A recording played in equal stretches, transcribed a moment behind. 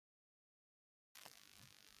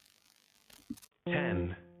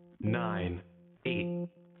10, 9, 8,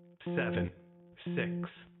 7, 6,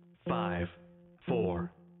 5,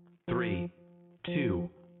 4, 3, 2,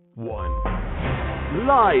 1.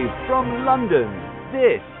 Live from London,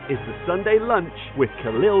 this is the Sunday Lunch with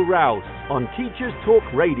Khalil Rouse on Teachers Talk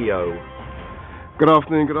Radio. Good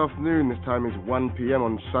afternoon. This time is 1 p.m.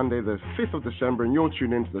 on Sunday, the 5th of December, and you're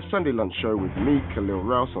tuned into the Sunday Lunch Show with me, Khalil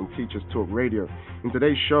Rouse, on Teachers Talk Radio. In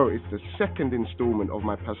today's show, it's the second installment of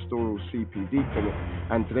my pastoral CPD clinic,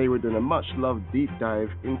 and today we're doing a much-loved deep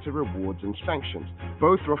dive into rewards and sanctions.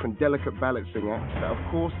 Both are often delicate balancing acts that, of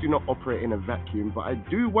course, do not operate in a vacuum, but I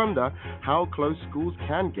do wonder how close schools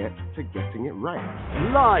can get to getting it right.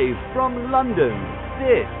 Live from London,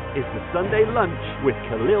 this is the Sunday Lunch with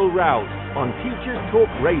Khalil Rouse on Teachers Talk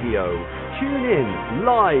Radio. Tune in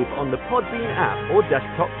live on the Podbean app or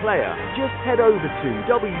desktop player. Just head over to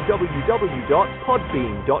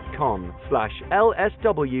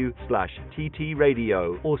www.podbean.com/LSW/TT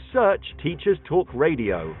Radio or search Teachers Talk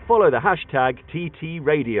Radio. Follow the hashtag TT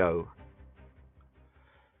Radio.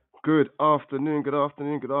 Good afternoon.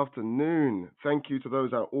 Thank you to those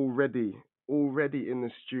that are already in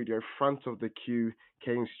the studio, front of the queue,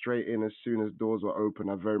 came straight in as soon as doors were open.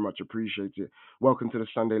 I very much appreciate it. Welcome to the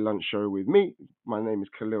Sunday Lunch Show with me. My name is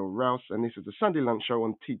Khalil Rouse, and this is the Sunday Lunch Show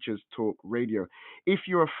on Teachers Talk Radio. If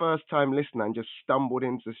you're a first-time listener and just stumbled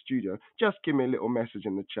into the studio, just give me a little message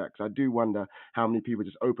in the chat, 'cause I do wonder how many people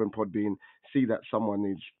just open Podbean, see that someone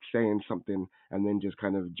is saying something, and then just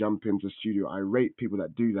kind of jump into the studio. I rate people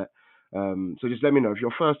that do that. So just let me know. If you're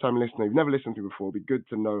a first-time listener, you've never listened to me before, it'd be good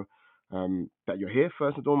to know that you're here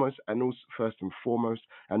first and foremost, and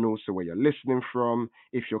also where you're listening from,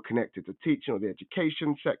 if you're connected to teaching or the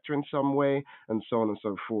education sector in some way, and so on and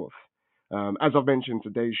so forth. As I've mentioned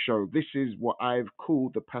in today's show, this is what I've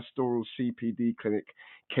called the Pastoral CPD Clinic.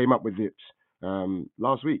 Came up with it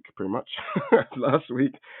last week, pretty much, last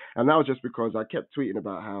week, and that was just because I kept tweeting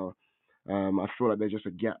about how I feel like there's just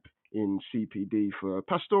a gap in CPD for a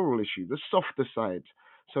pastoral issue, the softer side.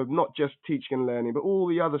 So not just teaching and learning, but all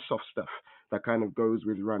the other soft stuff that kind of goes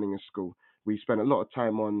with running a school. We spend a lot of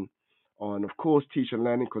time on of course, teaching and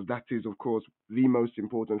learning, because that is, of course, the most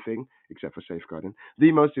important thing, except for safeguarding.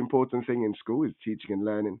 The most important thing in school is teaching and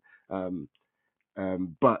learning.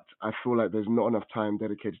 But I feel like there's not enough time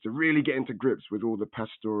dedicated to really get into grips with all the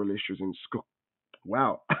pastoral issues in school.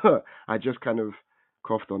 Wow, I just kind of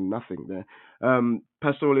coughed on nothing there.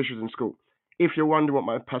 Pastoral issues in school. If you're wondering what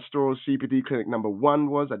my pastoral CPD clinic number 1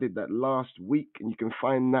 was, I did that last week, and you can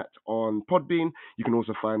find that on Podbean. You can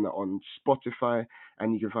also find that on Spotify,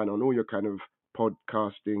 and you can find it on all your kind of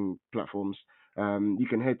podcasting platforms. You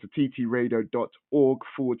can head to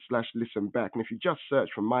ttradio.org/listen back. And if you just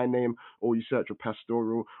search for my name, or you search for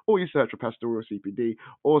pastoral, or you search for pastoral CPD,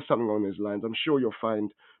 or something along those lines, I'm sure you'll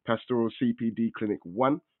find pastoral CPD clinic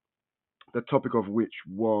 1. The topic of which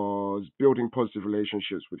was building positive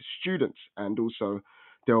relationships with students, and also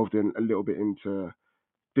delved in a little bit into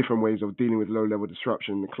different ways of dealing with low-level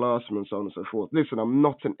disruption in the classroom and so on and so forth. Listen, I'm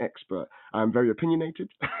not an expert. I'm very opinionated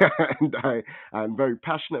and I'm very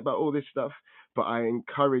passionate about all this stuff, but I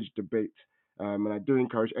encourage debate. And I do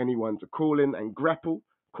encourage anyone to call in and grapple,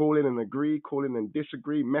 call in and agree, call in and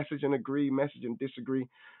disagree, message and agree, message and disagree,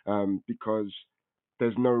 because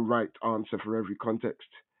there's no right answer for every context.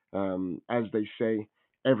 As they say,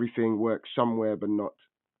 everything works somewhere, but not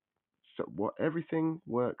everything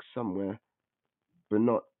works somewhere, but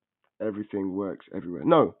not everything works everywhere.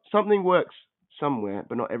 No, something works somewhere,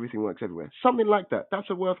 but not everything works everywhere. Something like that. That's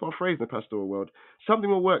a worthwhile phrase in the pastoral world. Something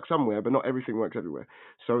will work somewhere, but not everything works everywhere.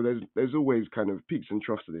 So there's always kind of peaks and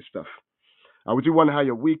troughs to this stuff. I would do wonder how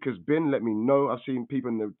your week has been. Let me know. I've seen people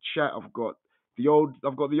in the chat. I've got the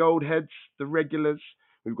old heads, the regulars.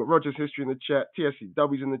 We've got Roger's History in the chat.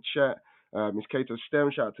 TSCW's in the chat. Miss Cato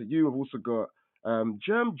STEM, shout out to you. I've also got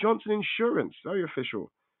Germ Johnson Insurance, very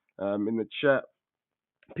official, in the chat.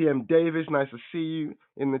 PM Davis, nice to see you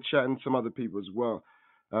in the chat, and some other people as well.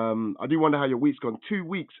 I do wonder how your week's gone. 2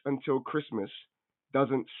 weeks until Christmas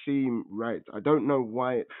doesn't seem right. I don't know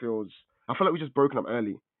why it feels. I feel like we've just broken up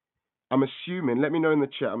early. I'm assuming, let me know in the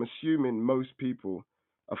chat, I'm assuming most people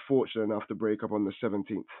are fortunate enough to break up on the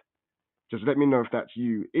 17th. Just let me know if that's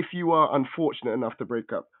you. If you are unfortunate enough to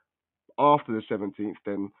break up after the 17th,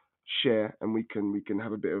 then share, and we can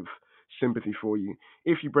have a bit of sympathy for you.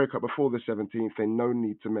 If you break up before the 17th, then no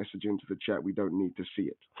need to message into the chat. We don't need to see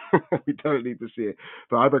it. We don't need to see it.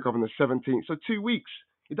 But I broke up on the 17th, so 2 weeks.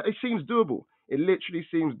 It seems doable. It literally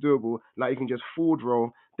seems doable. Like you can just forward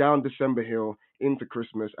roll down December Hill into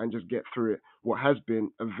Christmas and just get through it. What has been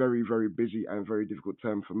a very, very busy and very difficult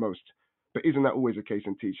term for most. But isn't that always the case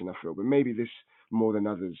in teaching, I feel? But maybe this more than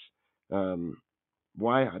others.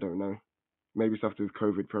 Why? I don't know. Maybe stuff to do with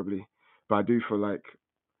COVID, probably. But I do feel like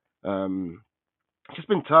um, it's just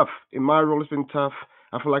been tough. In my role, it's been tough.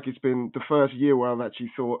 I feel like it's been the first year where I've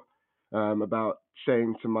actually thought about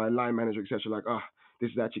saying to my line manager, etc., like,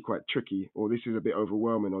 this is actually quite tricky, or this is a bit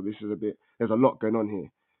overwhelming, or this is a bit, there's a lot going on here.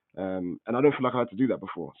 And I don't feel like I had to do that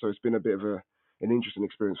before. So it's been a bit of an interesting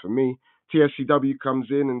experience for me. TSCW comes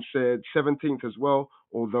in and said 17th as well,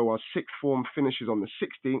 although our sixth form finishes on the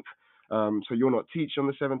 16th. So you're not teaching on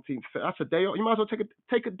the 17th. That's a day. You might as well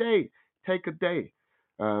take a day. Take a day.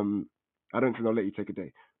 I don't think they'll let you take a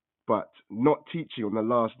day. But not teaching on the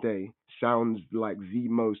last day sounds like the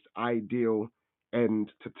most ideal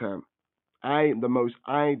end to term. The most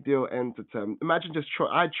ideal end to term. Imagine just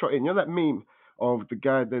I trot in. You know that meme of the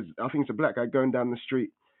guy? I think it's a black guy going down the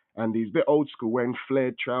street, and he's a bit old school, wearing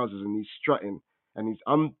flared trousers, and he's strutting. And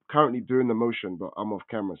I'm currently doing the motion, but I'm off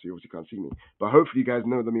camera, so you obviously can't see me. But hopefully you guys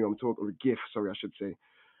know the meme I'm talking, or the GIF. Sorry, I should say.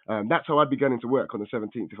 That's how I'd be going into work on the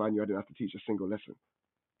 17th if I knew I didn't have to teach a single lesson.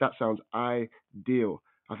 That sounds ideal.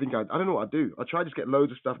 I think I don't know what I'd do. I'll try to just get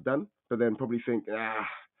loads of stuff done, but then probably think,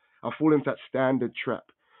 I'll fall into that standard trap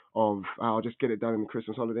of I'll just get it done in the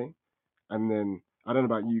Christmas holiday. And then I don't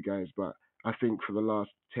know about you guys, but I think for the last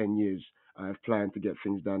 10 years, I have planned to get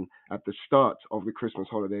things done at the start of the Christmas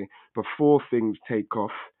holiday before things take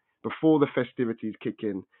off, before the festivities kick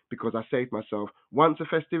in, because I say to myself, once the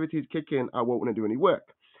festivities kick in, I won't want to do any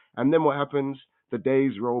work. And then what happens? The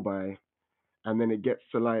days roll by, and then it gets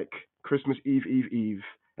to like Christmas Eve,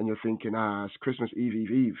 and you're thinking, it's Christmas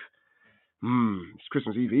Eve. It's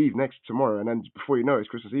Christmas Eve next tomorrow, and then before you know it, it's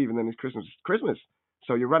Christmas Eve, and then it's Christmas.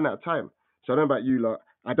 So you run out of time. So I don't know about you lot.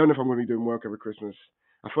 I don't know if I'm going to be doing work over Christmas.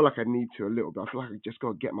 I feel like I need to a little bit. I feel like I just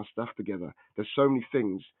got to get my stuff together. There's so many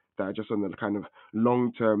things that are just on the kind of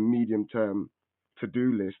long-term, medium-term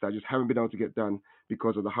to-do list that I just haven't been able to get done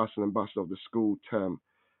because of the hustle and bustle of the school term,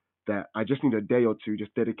 that I just need a day or two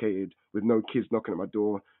just dedicated with no kids knocking at my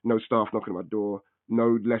door, no staff knocking at my door,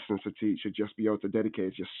 no lessons to teach, should just be able to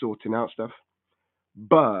dedicate just sorting out stuff.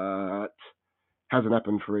 But hasn't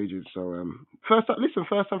happened for ages. So first time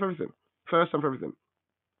for everything. First time for everything.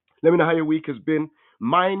 Let me know how your week has been.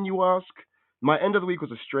 Mine, you ask? My end of the week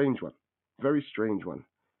was a strange one. Very strange one.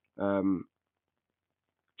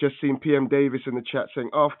 Just seen PM Davis in the chat saying,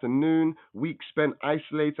 afternoon, week spent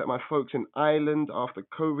isolated at my folks in Ireland after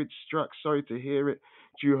COVID struck. Sorry to hear it.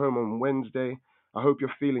 Due home on Wednesday. I hope you're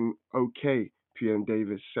feeling okay, PM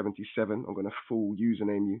Davis 77. I'm going to full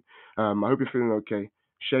username you. I hope you're feeling okay.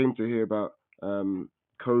 Shame to hear about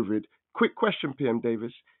COVID. Quick question, PM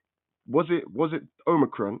Davis. Was it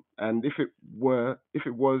Omicron? And if it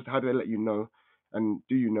was, how did they let you know? And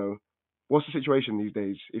do you know? What's the situation these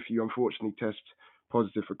days if you unfortunately test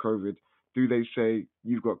positive for COVID? Do they say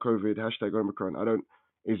you've got COVID, #Omicron? How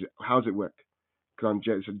does it work? Because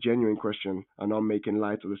it's a genuine question, and I'm making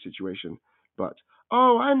light of the situation. But,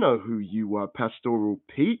 I know who you are, Pastoral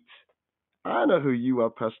Pete. We've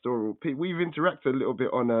interacted a little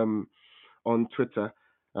bit on Twitter,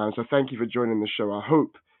 so thank you for joining the show. I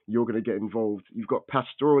hope you're going to get involved. You've got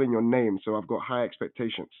pastoral in your name, so I've got high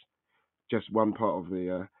expectations. Just one part of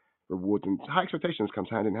the rewards, and high expectations comes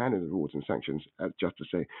hand in hand in the rewards and sanctions, just to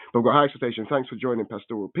say. But I've got high expectations. Thanks for joining,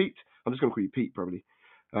 Pastoral Pete. I'm just going to call you Pete, probably.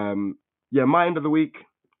 My end of the week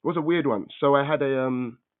was a weird one. So I had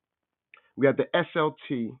we had the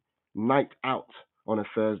SLT night out on a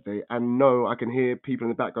Thursday, and no, I can hear people in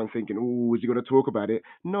the background thinking, is he going to talk about it?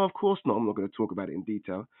 No, of course not. I'm not going to talk about it in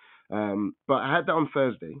detail. But I had that on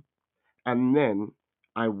Thursday, and then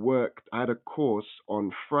I had a course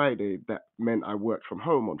on Friday that meant I worked from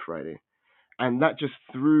home on Friday, and that just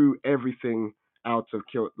threw everything out of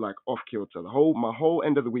kilter, like off kilter. My whole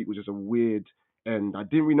end of the week was just a weird end. I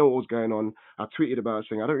didn't really know what was going on. I tweeted about it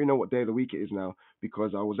saying I don't really know what day of the week it is now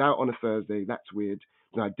because I was out on a Thursday. That's weird.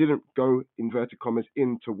 And I didn't go, inverted commas,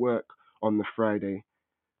 into work on the Friday.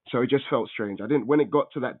 So it just felt strange. When it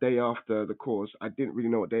got to that day after the course, I didn't really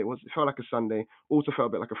know what day it was. It felt like a Sunday, also felt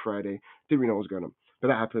a bit like a Friday. Didn't really know what was going on. But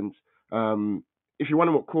that happened. If you're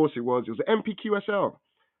wondering what course it was the MPQSL.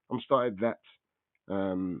 I started that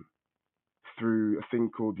through a thing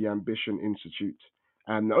called the Ambition Institute.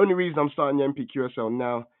 And the only reason I'm starting the MPQSL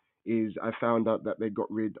now is I found out that they got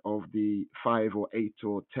rid of the 5 or 8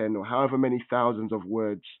 or 10 or however many thousands of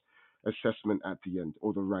words assessment at the end,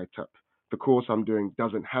 or the write-up. The course I'm doing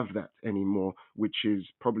doesn't have that anymore, which is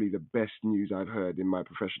probably the best news I've heard in my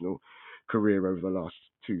professional career over the last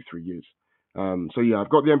 2-3 years. I've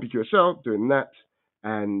got the MPQSL doing that,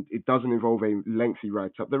 and it doesn't involve a lengthy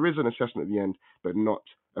write-up. There is an assessment at the end, but not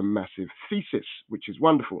a massive thesis, which is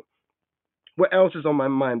wonderful. What else is on my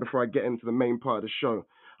mind before I get into the main part of the show?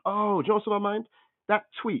 Do you know what's on my mind? that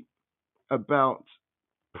tweet about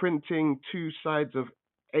printing two sides of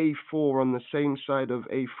A4 on the same side of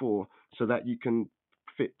A4 so that you can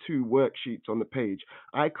fit two worksheets on the page.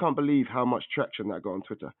 I can't believe how much traction that got on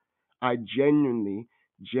Twitter. I genuinely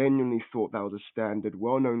thought that was a standard,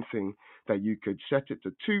 well-known thing that you could set it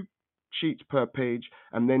to two sheets per page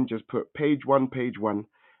and then just put page one,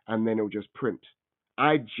 and then it'll just print.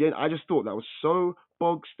 I just thought that was so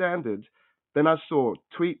bog standard. Then I saw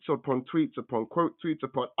tweets upon tweets upon quote tweets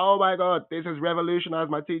upon, oh my God, this has revolutionized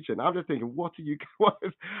my teaching. I'm just thinking, what are you?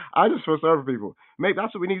 I just feel sorry for people. Mate,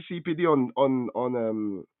 that's what we need CPD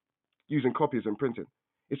on using copies and printing.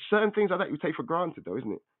 It's certain things like that you take for granted, though,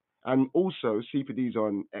 isn't it? And also CPDs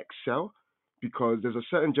on Excel, because there's a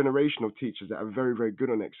certain generation of teachers that are very, very good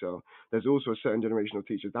on Excel. There's also a certain generation of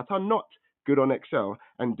teachers that are not good on Excel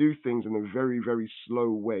and do things in a very, very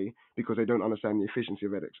slow way because they don't understand the efficiency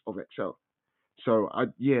of Excel. So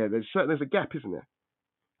there's a gap, isn't there?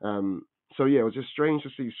 So yeah, it was just strange to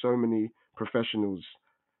see so many professionals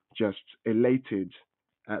just elated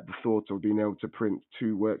at the thought of being able to print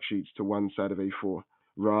two worksheets to one side of A4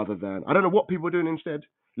 rather than, I don't know what people are doing instead.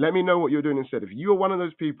 Let me know what you're doing instead. If you're one of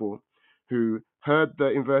those people who heard the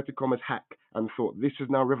inverted commas hack and thought this has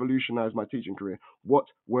now revolutionized my teaching career, what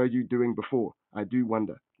were you doing before? I do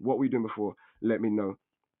wonder. What were you doing before? Let me know.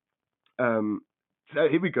 So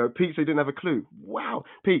here we go. Pete said he didn't have a clue. Wow.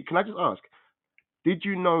 Pete, can I just ask, did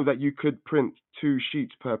you know that you could print two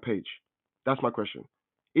sheets per page? That's my question.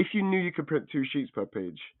 If you knew you could print two sheets per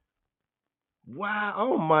page, wow.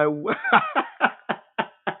 Oh my.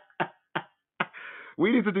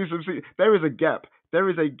 We need to do some. There is a gap. There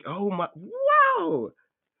is a. Oh my. Wow.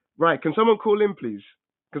 Right. Can someone call in, please?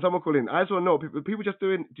 Can someone call in? I just want to know. People just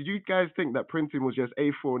doing. Did you guys think that printing was just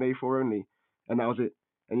A4 and A4 only, and that was it?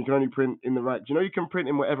 And you can only print in the right. Do you know you can print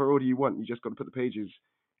in whatever order you want? You just got to put the pages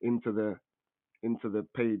into the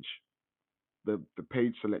page, the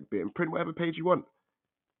page select bit, and print whatever page you want.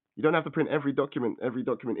 You don't have to print every document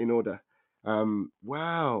in order.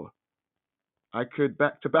 Wow. I could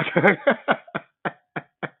back to back.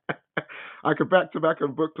 I could back to back a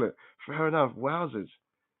booklet. Fair enough. Wowzers.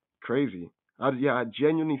 Crazy. I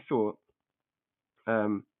genuinely thought.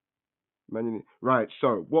 Right.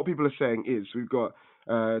 So what people are saying is we've got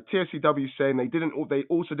TSCW saying they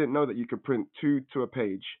also didn't know that you could print two to a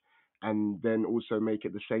page and then also make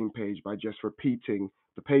it the same page by just repeating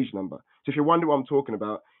the page number. So if you're wondering what I'm talking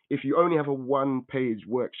about, if you only have a one-page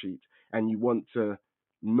worksheet and you want to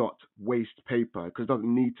not waste paper, because it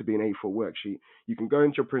doesn't need to be an A4 worksheet, you can go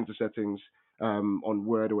into your printer settings on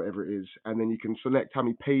Word or whatever it is, and then you can select how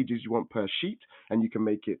many pages you want per sheet, and you can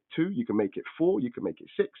make it 2, you can make it 4, you can make it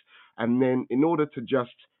 6, and then in order to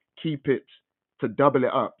just keep it, to double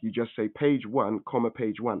it up, you just say page 1,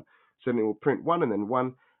 page 1. So then it will print 1 and then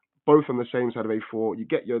 1, both on the same side of A4. You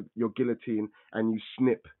get your guillotine and you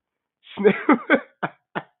snip,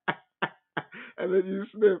 and then you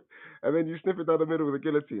snip it down the middle with a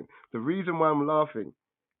guillotine. The reason why I'm laughing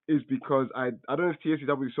is because I don't know if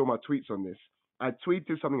TSCW saw my tweets on this. I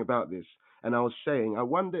tweeted something about this, and I was saying, I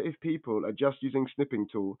wonder if people are just using snipping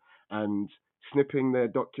tool and snipping their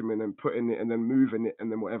document and putting it and then moving it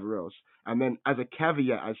and then whatever else. And then as a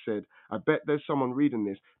caveat, I said, I bet there's someone reading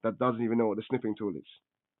this that doesn't even know what the snipping tool is.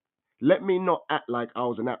 Let me not act like I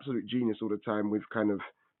was an absolute genius all the time with kind of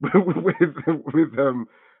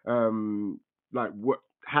like what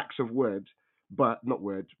hacks of Word, but not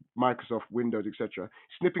Word, Microsoft, Windows, etc.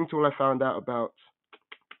 Snipping tool I found out about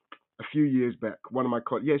a few years back. One of my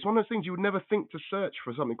colleagues, it's one of those things you would never think to search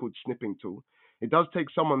for something called snipping tool. It does take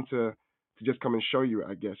someone to just come and show you it,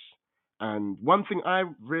 I guess. And one thing I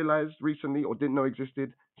realized recently or didn't know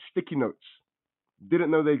existed, sticky notes. Didn't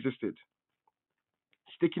know they existed.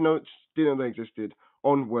 Sticky notes, didn't know they existed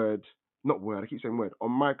on Word, not Word, I keep saying Word, on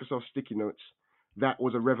Microsoft sticky notes. That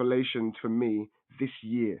was a revelation for me this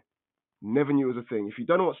year. Never knew it was a thing. If you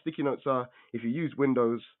don't know what sticky notes are, if you use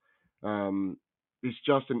Windows, it's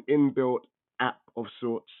just an inbuilt app of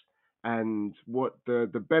sorts. And what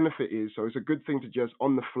the benefit is, so it's a good thing to just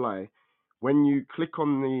on the fly, when you click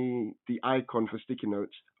on the icon for sticky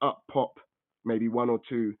notes, up pop maybe 1 or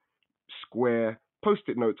 2 square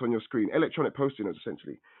post-it notes on your screen, electronic post-it notes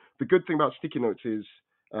essentially. The good thing about sticky notes is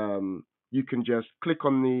you can just click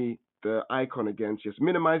on the icon again, just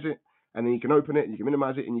minimize it, and then you can open it, and you can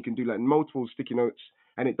minimize it, and you can do like multiple sticky notes,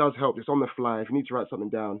 and it does help. It's on the fly. If you need to write something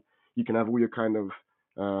down, you can have all your kind of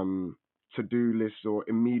to-do lists or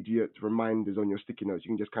immediate reminders on your sticky notes. You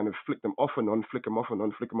can just kind of flick them off and on, flick them off and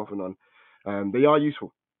on, flick them off and on. They are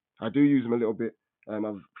useful. I do use them a little bit, and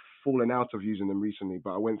I've fallen out of using them recently,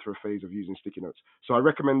 but I went through a phase of using sticky notes. So I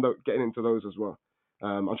recommend getting into those as well.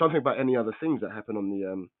 I'm trying to think about any other things that happen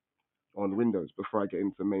on Windows before I get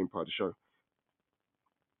into the main part of the show.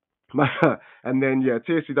 And then, yeah,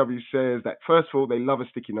 TSCW says that first of all, they love a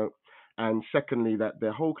sticky note. And secondly, that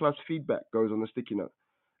their whole class feedback goes on the sticky note.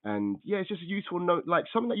 And yeah, it's just a useful note, like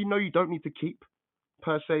something that you don't need to keep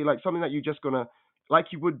per se, like something that you're just gonna,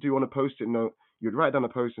 like you would do on a post-it note, you'd write down a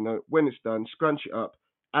post-it note, when it's done, scrunch it up,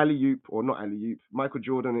 alley-oop, or not alley-oop, Michael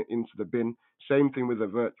Jordan it into the bin. Same thing with a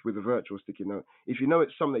virtual sticky note. If you know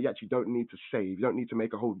it's something that you actually don't need to save, you don't need to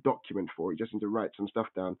make a whole document for it, you just need to write some stuff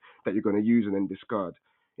down that you're going to use and then discard.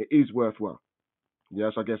 It is worthwhile.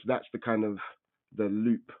 Yes, I guess that's the kind of the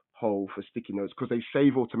loophole for sticky notes, because they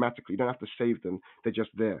save automatically. You don't have to save them; they're just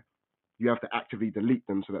there. You have to actively delete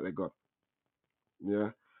them so that they're gone. Yeah.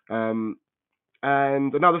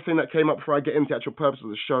 And another thing that came up before I get into the actual purpose of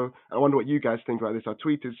the show, and I wonder what you guys think about this. I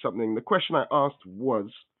tweeted something. The question I asked was,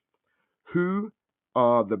 who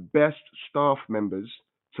are the best staff members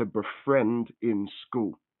to befriend in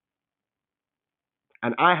school?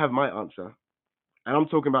 And I have my answer. And I'm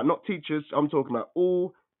talking about not teachers, I'm talking about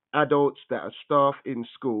all adults that are staff in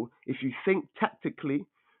school. If you think tactically,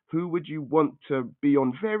 who would you want to be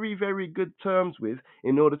on very, very good terms with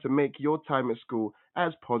in order to make your time at school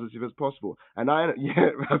as positive as possible? And I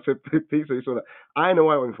said, Pete, so you saw that. I know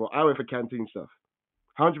what I went for. I went for canteen stuff.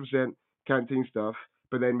 100% canteen stuff.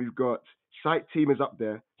 But then we've got site team is up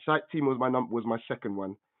there. Site team was my second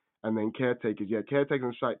one. And then caretakers. Yeah, caretakers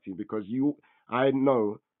and site team, because I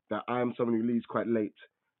know that I am someone who leaves quite late.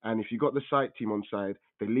 And if you got the site team on side,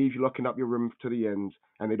 they leave you locking up your room to the end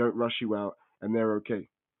and they don't rush you out and they're okay.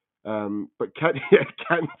 But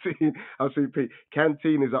canteen, I'll say Pete,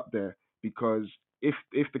 canteen is up there, because if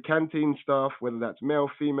the canteen staff, whether that's male,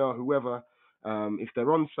 female, whoever, if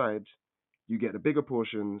they're on side, you get the bigger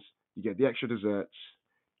portions, you get the extra desserts,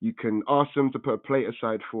 you can ask them to put a plate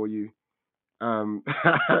aside for you.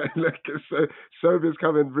 Look, Serbia's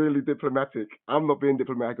coming really diplomatic. I'm not being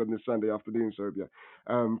diplomatic on this Sunday afternoon, Serbia.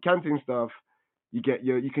 Canteen staff, you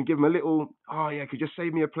can give them a little, oh yeah, could you just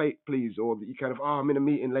save me a plate, please? Or you kind of, I'm in a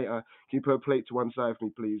meeting later, can you put a plate to one side for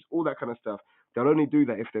me, please? All that kind of stuff. They'll only do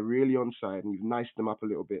that if they're really on side and you've niced them up a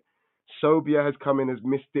little bit. Serbia has come in as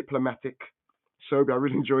Miss Diplomatic. Serbia, I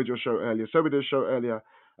really enjoyed your show earlier. Serbia did a show earlier.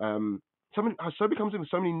 Serbia comes in with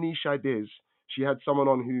so many niche ideas. She had someone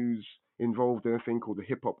on who's involved in a thing called the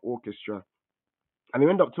Hip Hop Orchestra. And they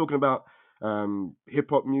end up talking about hip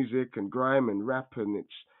hop music and grime and rap, and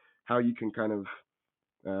it's how you can kind of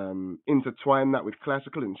intertwine that with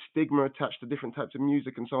classical and stigma attached to different types of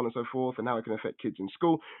music and so on and so forth, and how it can affect kids in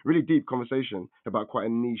school. Really deep conversation about quite a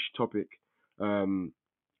niche topic. And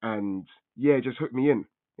yeah, it just hooked me in.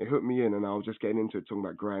 It hooked me in, and I was just getting into it, talking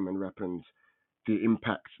about grime and rap and the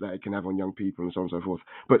impact that it can have on young people and so on and so forth.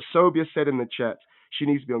 But Sobia said in the chat, she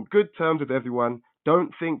needs to be on good terms with everyone.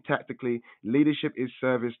 Don't think tactically. Leadership is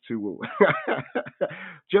service to all.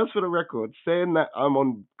 Just for the record, saying that I'm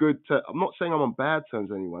on good terms, I'm not saying I'm on bad terms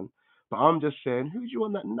with anyone, but I'm just saying, who do you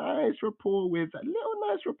want that nice rapport with, that little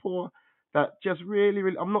nice rapport that just really,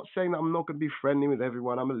 really, I'm not saying that I'm not going to be friendly with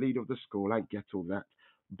everyone. I'm a leader of the school. I get all that.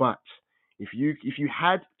 But if you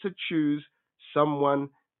had to choose someone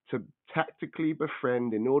to tactically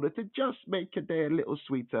befriend in order to just make your day a little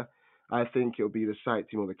sweeter, I think it'll be the site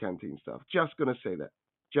team or the canteen staff. Just gonna say that.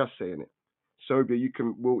 Just saying it. Sobia, you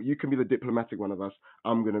can be the diplomatic one of us.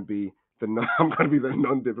 I'm gonna be the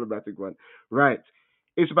non-diplomatic one. Right.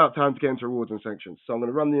 It's about time to get into rewards and sanctions. So I'm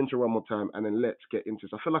gonna run the intro one more time and then let's get into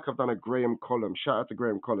this. I feel like I've done a Graham Collum. Shout out to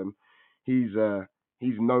Graham Collum. He's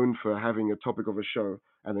known for having a topic of a show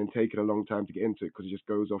and then taking a long time to get into it because he just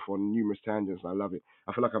goes off on numerous tangents, and I love it.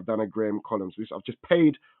 I feel like I've done a Graham Collum. So I've just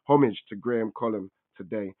paid homage to Graham Collum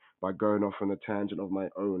today by going off on a tangent of my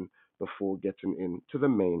own before getting into the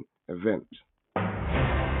main event.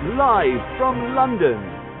 Live from London,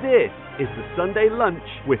 this is the Sunday Lunch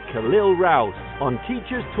with Khalil Rouse on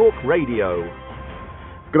Teachers Talk Radio.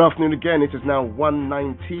 Good afternoon again. It is now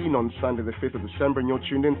 1:19 on Sunday the 5th of December, and you're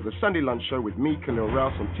tuned in to the Sunday Lunch Show with me, Khalil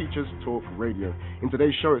Rouse, on Teachers Talk Radio. In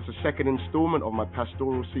today's show, it's the second installment of my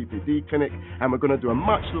pastoral CPD clinic, and we're going to do a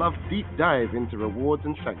much-loved deep dive into rewards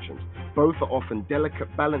and sanctions. Both are often delicate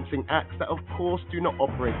balancing acts that, of course, do not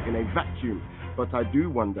operate in a vacuum, but I do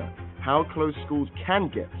wonder how close schools can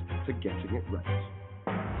get to getting it right.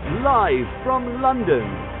 Live from London,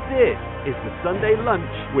 this is the Sunday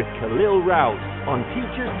Lunch with Khalil Rouse on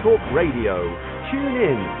Teachers Talk Radio. Tune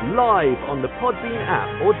in live on the Podbean app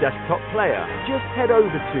or desktop player. Just head over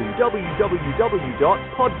to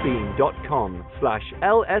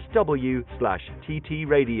www.podbean.com/LSW/TT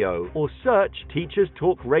Radio or search Teachers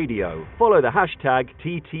Talk Radio. Follow the hashtag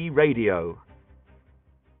TT Radio.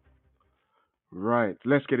 Right,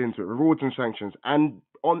 let's get into it. Rewards and sanctions. And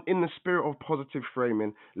on in the spirit of positive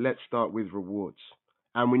framing, let's start with rewards.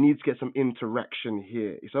 And we need to get some interaction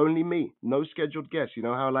here. It's only me, no scheduled guests. You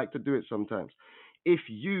know how I like to do it sometimes. If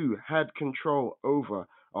you had control over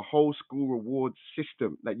a whole school rewards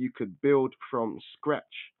system that you could build from scratch,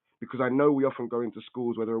 because I know we often go into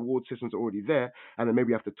schools where the reward systems are already there, and then maybe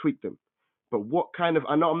we have to tweak them. But what kind of?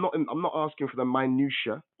 I know I'm not asking for the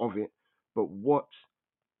minutia of it, but what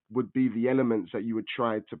would be the elements that you would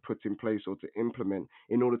try to put in place or to implement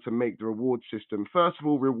in order to make the reward system, first of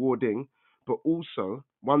all, rewarding, but also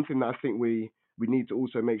one thing that I think we need to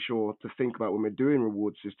also make sure to think about when we're doing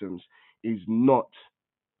reward systems is not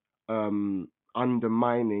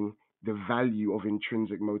undermining the value of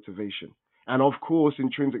intrinsic motivation. And of course,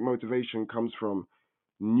 intrinsic motivation comes from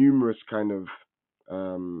numerous kind of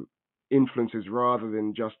um, influences rather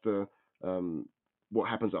than just the what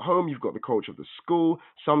happens at home. You've got the culture of the school.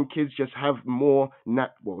 Some kids just have more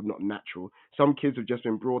not natural. Some kids have just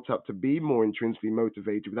been brought up to be more intrinsically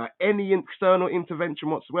motivated without any external intervention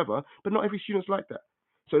whatsoever. But not every student's like that.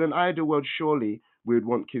 So in an ideal world, surely we would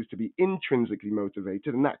want kids to be intrinsically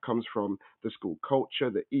motivated, and that comes from the school culture,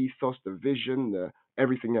 the ethos, the vision, the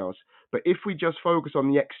everything else. But if we just focus on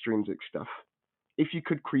the extrinsic stuff, if you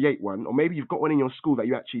could create one, or maybe you've got one in your school that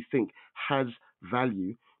you actually think has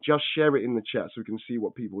value, just share it in the chat so we can see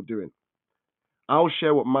what people are doing. I'll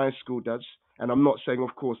share what my school does, and I'm not saying,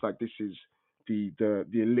 of course, like this is the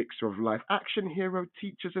elixir of life. Action hero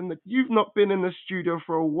teachers you've not been in the studio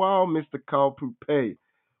for a while, Mr. Carl Poupé.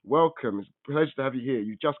 Welcome. It's a pleasure to have you here.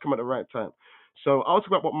 You've just come at the right time. So I'll talk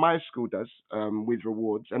about what my school does with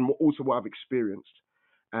rewards and also what I've experienced.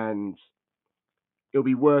 And it'll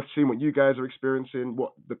be worth seeing what you guys are experiencing,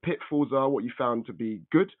 what the pitfalls are, what you found to be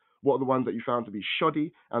good, what are the ones that you found to be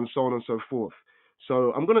shoddy, and so on and so forth.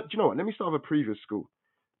 So do you know what? Let me start with a previous school.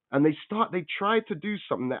 And they tried to do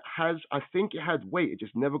something that I think it had weight, it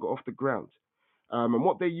just never got off the ground. And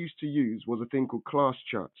what they used to use was a thing called class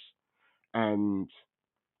charts. And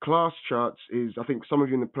class charts is, I think some of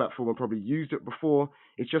you in the platform have probably used it before.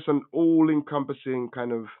 It's just an all-encompassing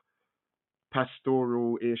kind of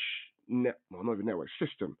pastoral-ish, not even network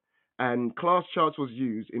system. And class charts was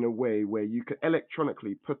used in a way where you could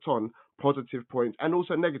electronically put on positive points and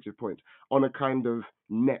also negative points on a kind of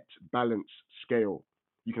net balance scale.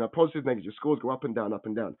 You can have positive, negative scores go up and down, up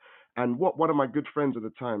and down. And what one of my good friends at the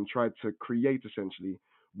time tried to create essentially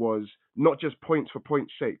was not just points for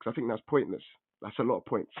point's sake, 'cause I think that's pointless. That's a lot of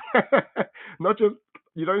points. Not just,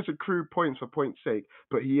 you don't accrue points for point's sake,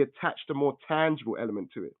 but he attached a more tangible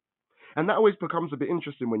element to it. And that always becomes a bit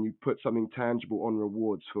interesting when you put something tangible on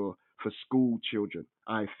rewards for school children,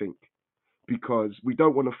 I think, because we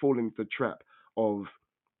don't want to fall into the trap of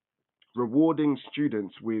rewarding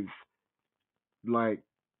students with like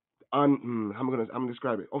how am I gonna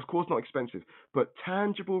describe it? Of course, not expensive, but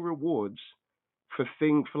tangible rewards for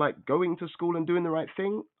like going to school and doing the right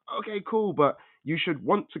thing. Okay, cool, but you should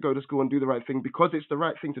want to go to school and do the right thing because it's the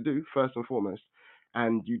right thing to do first and foremost.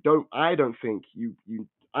 And I don't think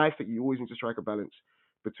I think you always need to strike a balance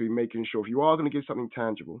between making sure if you are going to give something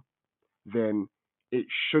tangible, then it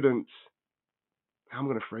shouldn't. How am I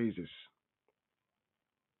going to phrase this?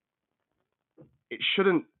 It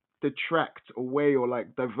shouldn't detract away or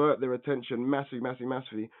like divert their attention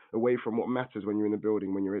massively away from what matters when you're in the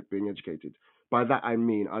building, when you're being educated. By that I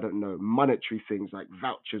mean, I don't know, monetary things like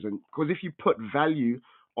vouchers, and because if you put value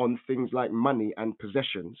on things like money and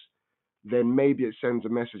possessions, then maybe it sends a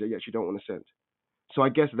message that you actually don't want to send. So I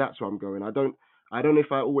guess that's where I'm going. I don't know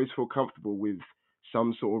if I always feel comfortable with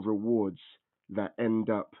some sort of rewards that end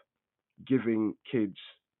up giving kids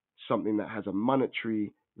something that has a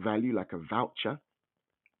monetary value, like a voucher.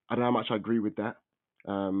 I don't know how much I agree with that.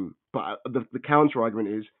 But the counter argument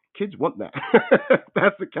is kids want that.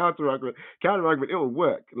 That's the counter argument. Counter argument, it will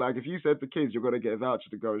work. Like if you said to kids, you're going to get a voucher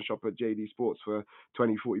to go and shop at JD Sports for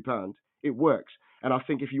 £20-40, it works. And I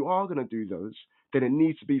think if you are going to do those, then it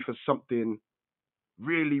needs to be for something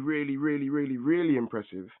really, really, really, really, really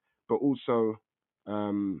impressive, but also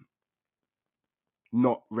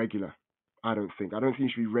not regular. I don't think you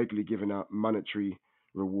should be regularly giving out monetary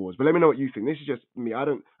rewards. But let me know what you think. This is just me.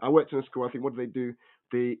 I worked in a school. I think what do?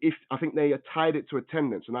 I think they tied it to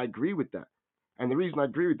attendance, and I agree with that. And the reason I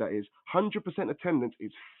agree with that is 100% attendance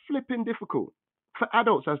is flipping difficult. For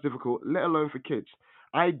adults, that's difficult, let alone for kids.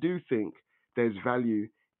 I do think there's value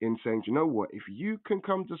in saying, you know what, if you can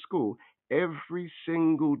come to school every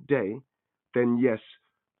single day, then yes,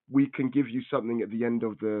 we can give you something at the end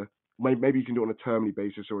of maybe you can do it on a termly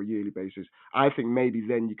basis or a yearly basis. I think maybe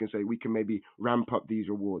then you can say we can maybe ramp up these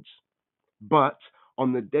rewards. But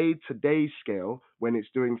on the day-to-day scale, when it's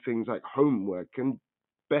doing things like homework and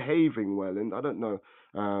behaving well, and I don't know,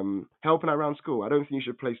 helping out around school, I don't think you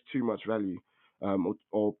should place too much value,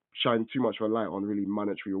 or shine too much of a light on really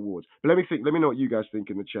monetary rewards. But let me think. Let me know what you guys think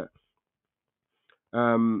in the chat.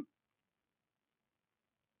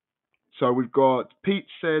 So we've got Pete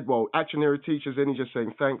said, well, Action Hero teachers, and he's just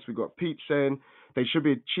saying thanks. We've got Pete saying they should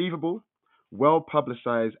be achievable, well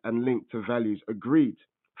publicized, and linked to values. Agreed.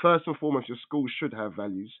 First and foremost, your school should have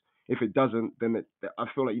values. If it doesn't, then I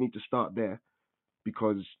feel like you need to start there,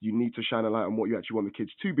 because you need to shine a light on what you actually want the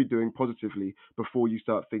kids to be doing positively before you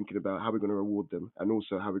start thinking about how we're going to reward them, and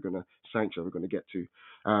also how we're going to sanction, we're going to get to.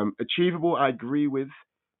 Achievable, I agree with.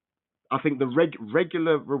 I think the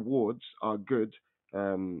regular rewards are good.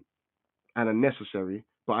 And are necessary,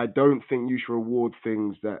 but I don't think you should reward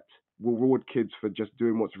things that will reward kids for just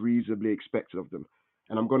doing what's reasonably expected of them.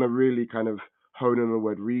 And I'm going to really kind of hone in on the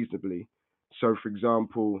word reasonably. So, for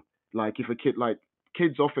example, like if a kid, like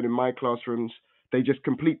kids often in my classrooms, they just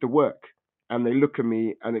complete the work and they look at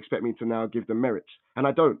me and expect me to now give them merits, and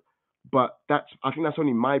I don't. But I think that's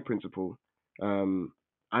only my principle. I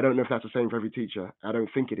don't know if that's the same for every teacher. I don't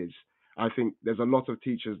think it is. I think there's a lot of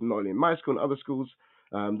teachers, not only in my school and other schools,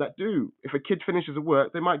 that do. If a kid finishes a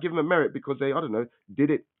work, they might give them a merit because they, I don't know, did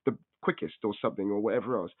it the quickest or something or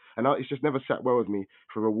whatever else. And it's just never sat well with me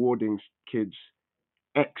for rewarding kids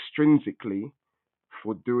extrinsically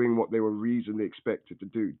for doing what they were reasonably expected to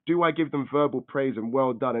do. Do I give them verbal praise and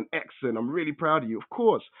well done and excellent, I'm really proud of you? Of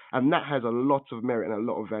course. And that has a lot of merit and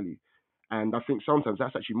a lot of value. And I think sometimes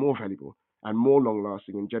that's actually more valuable and more long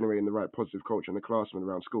lasting in generating the right positive culture in the classroom and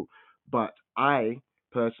around school. But I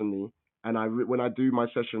personally, and when I do my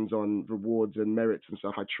sessions on rewards and merits and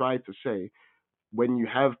stuff, I try to say, when you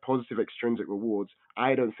have positive extrinsic rewards,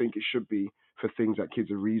 I don't think it should be for things that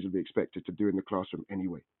kids are reasonably expected to do in the classroom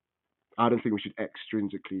anyway. I don't think we should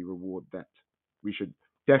extrinsically reward that. We should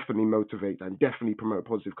definitely motivate and definitely promote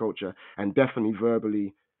positive culture and definitely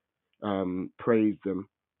verbally praise them.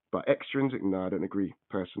 But extrinsic, no, I don't agree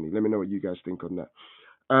personally. Let me know what you guys think on that.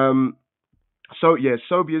 So yeah,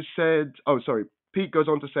 Sobia said, Pete goes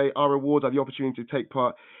on to say, our rewards are the opportunity to take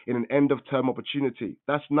part in an end of term opportunity.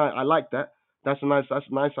 That's nice. I like that. That's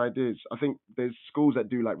nice ideas. I think there's schools that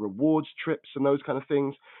do like rewards trips and those kind of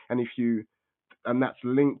things. And that's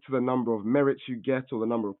linked to the number of merits you get or the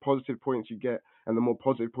number of positive points you get. And the more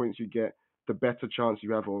positive points you get, the better chance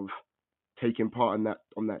you have of taking part in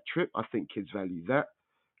on that trip. I think kids value that.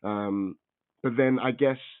 But then I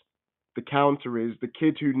guess the counter is the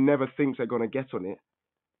kid who never thinks they're going to get on it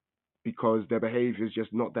because their behavior is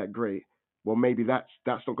just not that great. Well, maybe that's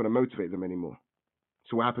not going to motivate them anymore.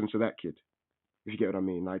 So what happens to that kid? If you get what I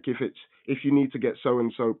mean, like if you need to get so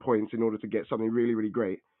and so points in order to get something really, really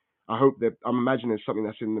great, I'm imagining there's something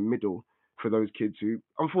that's in the middle for those kids who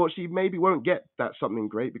unfortunately maybe won't get that something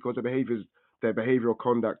great because their behavioral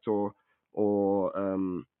conduct or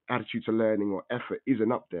attitude to learning or effort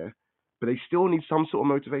isn't up there, but they still need some sort of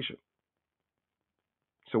motivation.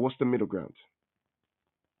 So what's the middle ground?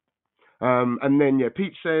 And then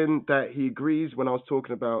Pete's saying that he agrees when I was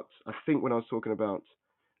talking about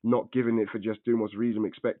not giving it for just doing what's reasonably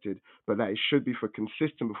expected, but that it should be for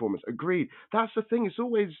consistent performance. Agreed. That's the thing.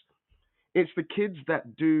 It's the kids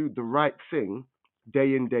that do the right thing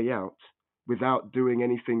day in, day out without doing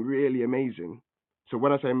anything really amazing. So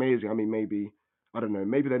when I say amazing, I mean maybe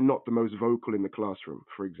they're not the most vocal in the classroom,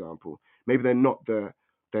 for example. Maybe they're not the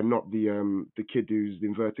kid who's, the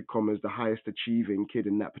inverted commas, the highest achieving kid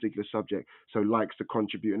in that particular subject, so likes to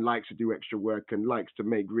contribute and likes to do extra work and likes to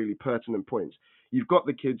make really pertinent points. You've got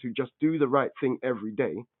the kids who just do the right thing every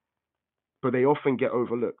day, but they often get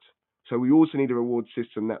overlooked. So we also need a reward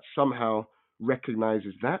system that somehow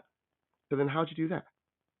recognizes that. But then how do you do that?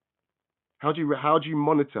 How do you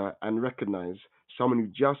monitor and recognize someone who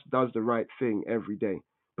just does the right thing every day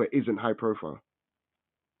but isn't high profile?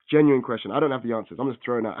 Genuine question. I don't have the answers. I'm just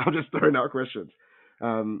throwing out questions. I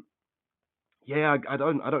don't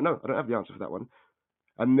know. I don't have the answer for that one.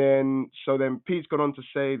 And then Pete's gone on to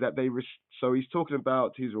say that so he's talking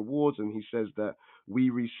about his rewards, and he says that we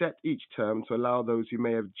reset each term to allow those who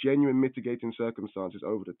may have genuine mitigating circumstances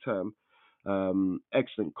over the term.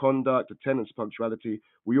 Excellent conduct, attendance, punctuality.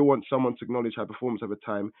 We all want someone to acknowledge high performance over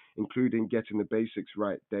time, including getting the basics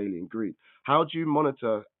right daily. Agreed. How do you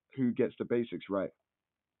monitor who gets the basics right?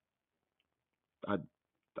 I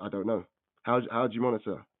don't know. How do you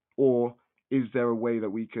monitor? Or is there a way that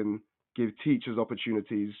we can give teachers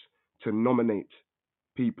opportunities to nominate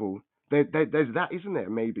people? There's that, isn't there?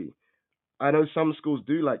 Maybe. I know some schools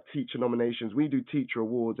do like teacher nominations. We do teacher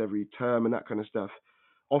awards every term and that kind of stuff.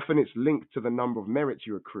 Often it's linked to the number of merits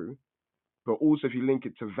you accrue. But also, if you link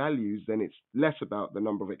it to values, then it's less about the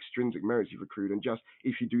number of extrinsic merits you've accrued and just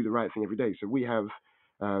if you do the right thing every day. So we have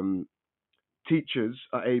teachers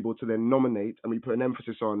are able to then nominate, and we put an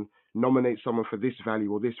emphasis on nominate someone for this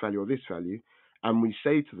value or this value or this value, and we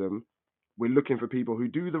say to them, we're looking for people who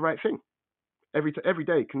do the right thing every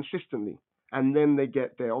day consistently, and then they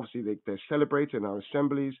get there. Obviously, they're celebrated in our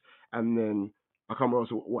assemblies, and then I can't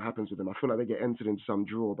remember what happens with them. I feel like they get entered into some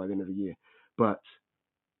draw by the end of the year, but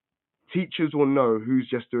teachers will know who's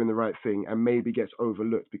just doing the right thing and maybe gets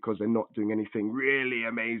overlooked because they're not doing anything really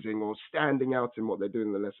amazing or standing out in what they're doing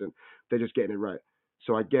in the lesson. They're just getting it right.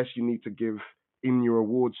 So I guess you need to give in your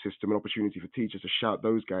award system an opportunity for teachers to shout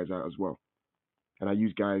those guys out as well. And I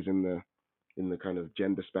use guys in the kind of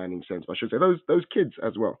gender spanning sense, but I should say those kids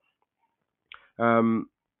as well. So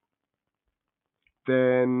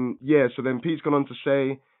Pete's gone on to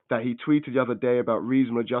say that he tweeted the other day about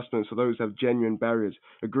reasonable adjustments for those who have genuine barriers.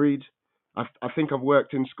 Agreed. I think I've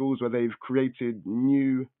worked in schools where they've created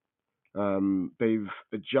new, they've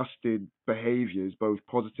adjusted behaviors, both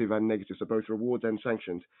positive and negative, so both rewards and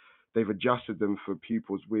sanctions. They've adjusted them for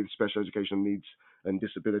pupils with special educational needs and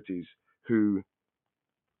disabilities who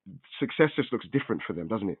success just looks different for them,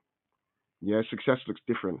 doesn't it? Yeah, success looks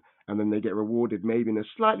different, and then they get rewarded maybe in a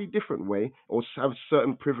slightly different way or have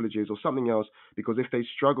certain privileges or something else, because if they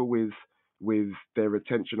struggle with their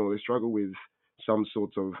attention, or they struggle with some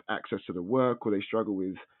sort of access to the work, or they struggle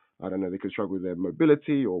with, I don't know, they could struggle with their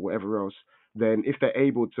mobility or whatever else, then if they're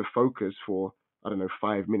able to focus for,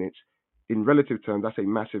 5 minutes, in relative terms, that's a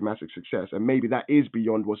massive, massive success, and maybe that is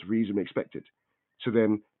beyond what's reasonably expected. So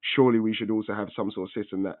then surely we should also have some sort of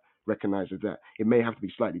system that recognizes that. It may have to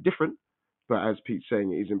be slightly different, but as Pete's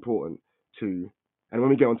saying, it is important to, and when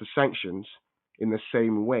we get onto sanctions, in the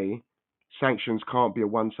same way, sanctions can't be a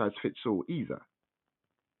one-size-fits-all either.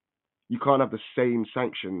 You can't have the same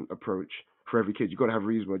sanction approach for every kid. You've got to have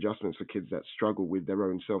reasonable adjustments for kids that struggle with their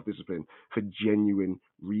own self-discipline for genuine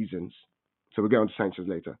reasons. So we'll get onto sanctions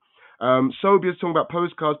later. Sobia's talking about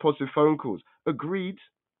postcards, positive phone calls. Agreed.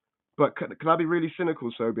 But can I be really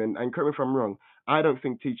cynical, Sobi? And correct me if I'm wrong. I don't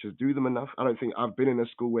think teachers do them enough. I don't think I've been in a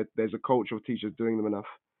school where there's a culture of teachers doing them enough,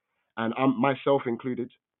 and I'm myself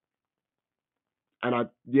included. And I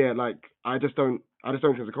just don't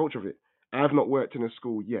think there's a culture of it. I've not worked in a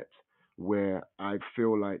school yet where I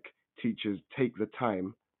feel like teachers take the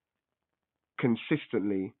time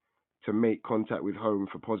consistently to make contact with home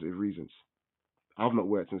for positive reasons. I've not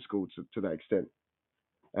worked in school to that extent.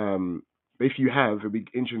 If you have, it'd be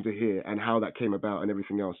interesting to hear and how that came about and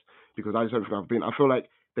everything else, because I just don't think I've been. I feel like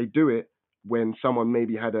they do it when someone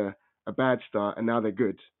maybe had a bad start and now they're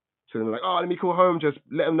good. So they're like, oh, let me call home, just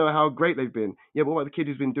let them know how great they've been. Yeah, but what about the kid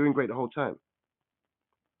who's been doing great the whole time?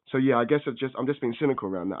 So yeah, I guess I'm just being cynical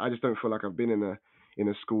around that. I just don't feel like I've been in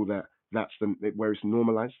a school that's where it's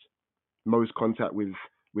normalized. Most contact with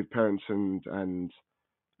parents and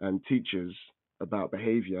teachers about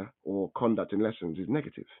behavior or conduct in lessons is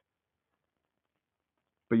negative.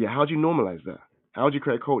 But yeah, how do you normalize that? How do you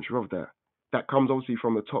create a culture of that? That comes obviously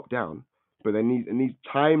from the top down, but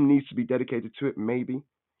time needs to be dedicated to it. Maybe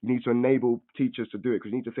you need to enable teachers to do it,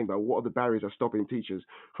 because you need to think about what are the barriers that are stopping teachers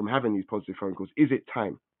from having these positive phone calls. Is it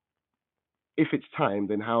time? If it's time,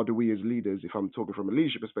 then how do we as leaders, if I'm talking from a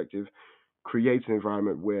leadership perspective, create an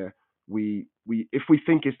environment where if we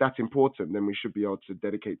think it's that important, then we should be able to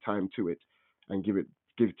dedicate time to it and give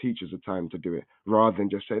teachers the time to do it, rather than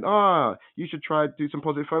just saying, you should try to do some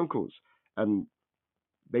positive phone calls. And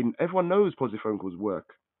everyone knows positive phone calls work,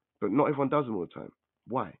 but not everyone does them all the time.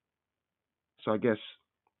 Why? So I guess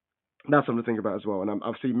that's something to think about as well. And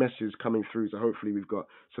I've seen messages coming through, so hopefully we've got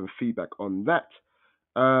some feedback on that.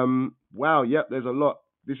 Wow, yep, there's a lot.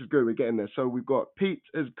 This is good, we're getting there. So we've got Pete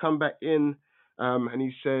has come back in, and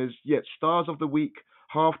he says, stars of the week,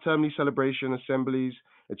 half-termly celebration, assemblies,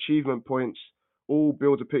 achievement points, all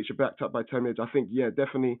build a picture backed up by 10 minutes. I think,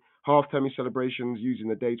 definitely half-termly celebrations using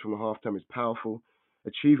the data from the half-term is powerful.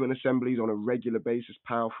 Achievement assemblies on a regular basis,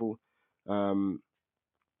 powerful.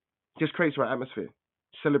 Just creates the right atmosphere.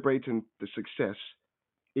 Celebrating the success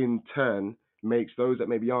in turn makes those that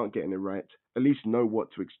maybe aren't getting it right at least know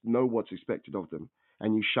what's expected of them,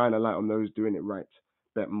 and you shine a light on those doing it right.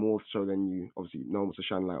 But more so than you obviously no one wants to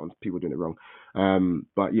shine a light on people doing it wrong.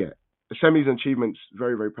 But yeah, assemblies and achievements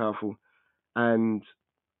very, very powerful. And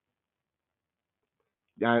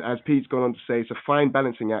as Pete's gone on to say, it's a fine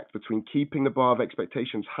balancing act between keeping the bar of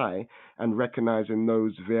expectations high and recognizing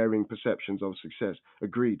those varying perceptions of success.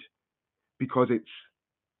 Agreed, because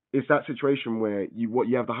it's that situation where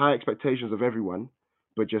you have the high expectations of everyone,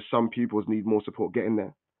 but just some pupils need more support getting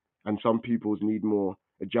there, and some pupils need more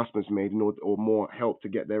adjustments made or more help to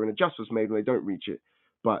get there, and adjustments made when they don't reach it.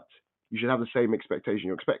 But you should have the same expectation.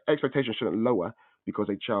 Your expectation shouldn't lower because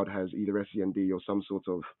a child has either SEND or some sort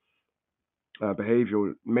of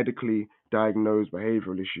behavioral, medically diagnosed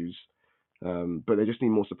behavioral issues. But they just need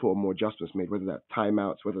more support, more adjustments made, whether that's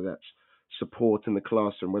timeouts, whether that's support in the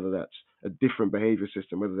classroom, whether that's a different behavior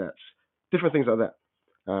system, whether that's different things like that.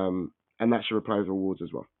 And that should apply to rewards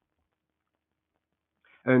as well.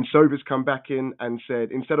 And Sober's come back in and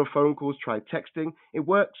said, instead of phone calls, try texting. It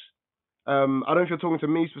works. I don't know if you're talking to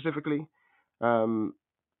me specifically. But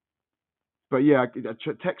yeah,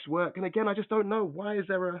 texts work. And again, I just don't know. Why is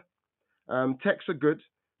there a... texts are good,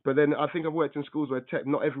 but then I think I've worked in schools where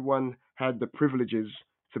not everyone had the privileges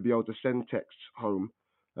to be able to send texts home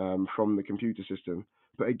from the computer system.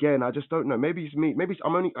 But again, I just don't know. Maybe it's me. Maybe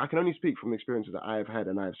I can only speak from the experiences that I have had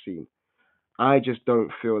and I have seen. I just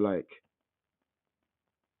don't feel like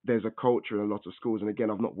there's a culture in a lot of schools. And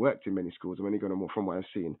again, I've not worked in many schools. I'm only going from what I've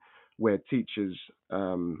seen, where teachers,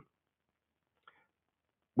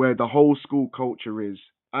 where the whole school culture is,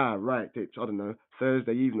 right, it's, I don't know,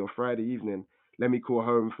 Thursday evening or Friday evening, let me call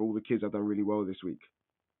home for all the kids I've done really well this week.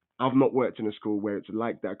 I've not worked in a school where it's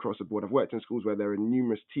like that across the board. I've worked in schools where there are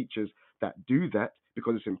numerous teachers that do that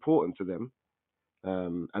because it's important to them,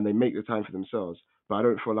 and they make the time for themselves. But I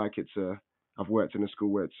don't feel like I've worked in a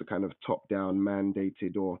school where it's a kind of top-down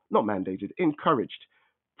mandated, or not mandated, encouraged,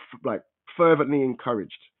 like fervently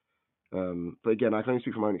encouraged. But again, I can only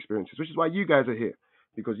speak from my own experiences, which is why you guys are here,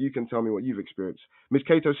 because you can tell me what you've experienced. Miss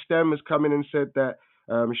Cato STEM has come in and said that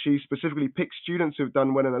she specifically picks students who've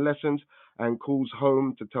done well in the lessons and calls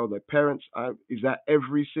home to tell their parents. Is that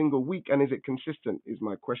every single week, and is it consistent, is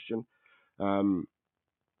my question.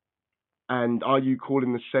 And are you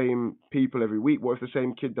calling the same people every week? What if the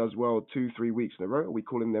same kid does well 2-3 weeks in a row? Are we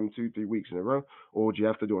calling them 2-3 weeks in a row? Or do you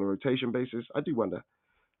have to do it on a rotation basis? I do wonder.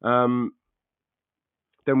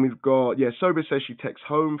 Then we've got, Sober says she texts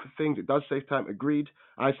home for things. It does save time. Agreed.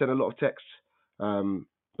 I send a lot of texts.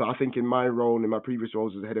 But I think in my role, in my previous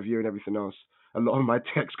roles as the head of year and everything else, a lot of my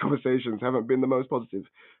text conversations haven't been the most positive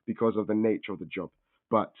because of the nature of the job.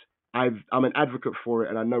 But I'm an advocate for it,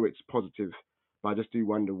 and I know it's positive. But I just do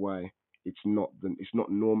wonder why it's not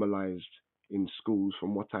normalized in schools,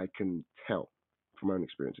 from what I can tell from my own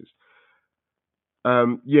experiences.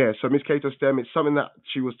 So Miss Cato STEM, it's something that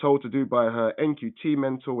she was told to do by her NQT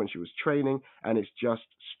mentor when she was training, and it's just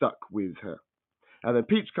stuck with her. And then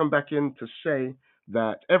Pete's come back in to say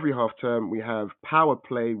that every half term we have power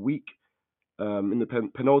play week. In the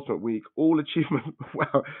penultimate week, all achievement.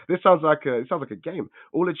 Wow, this sounds like a game.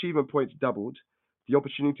 All achievement points doubled. The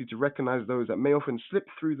opportunity to recognize those that may often slip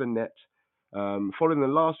through the net. Following the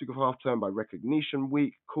last week of half term by recognition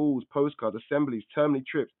week, calls, postcards, assemblies, termly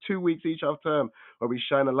trips, 2 weeks each half term, where we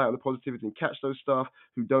shine a light on the positivity and catch those staff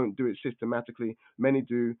who don't do it systematically. Many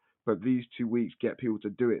do, but these 2 weeks get people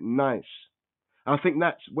to do it. Nice. I think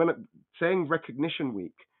that's saying recognition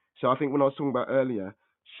week. So I think when I was talking about earlier,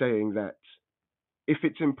 saying that if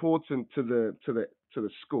it's important to the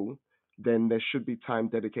school, then there should be time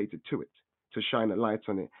dedicated to it, to shine a light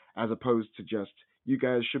on it, as opposed to just, you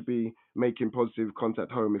guys should be making positive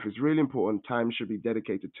contact home. If it's really important, time should be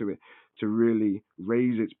dedicated to it to really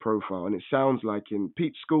raise its profile. And it sounds like in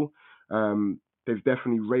Pete's school, they've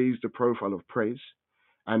definitely raised the profile of praise.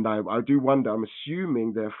 And I do wonder, I'm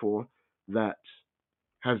assuming, therefore, that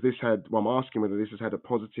I'm asking whether this has had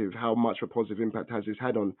how much of a positive impact has this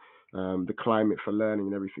had on the climate for learning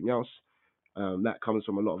and everything else. That comes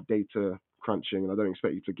from a lot of data crunching, and I don't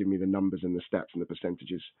expect you to give me the numbers and the stats and the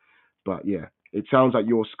percentages. But yeah, it sounds like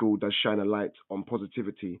your school does shine a light on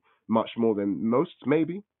positivity much more than most,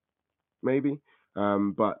 maybe.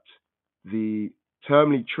 But the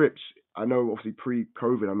termly trips, I know obviously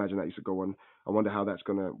pre-COVID, I imagine that used to go on. I wonder how that's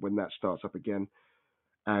when that starts up again.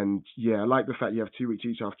 And yeah, I like the fact you have 2 weeks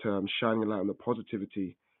each half term, shining a light on the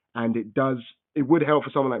positivity. And it would help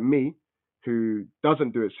for someone like me, who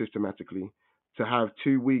doesn't do it systematically, to have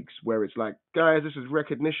 2 weeks where it's like, guys, this is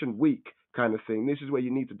recognition week kind of thing. This is where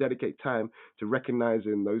you need to dedicate time to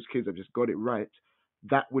recognizing those kids that just got it right.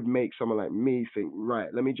 That would make someone like me think,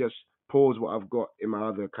 right, let me just pause what I've got in my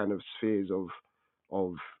other kind of spheres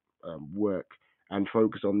of work and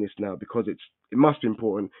focus on this now, because it must be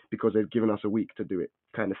important, because they've given us a week to do it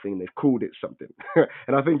kind of thing. They've called it something.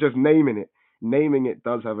 And I think just naming it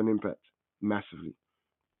does have an impact massively.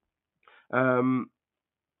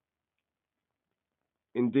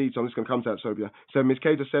 Indeed, so I'm just going to come to that, Sobia. So Ms.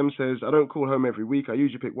 Cater Sem says, I don't call home every week. I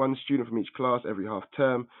usually pick one student from each class every half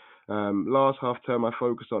term. Last half term, I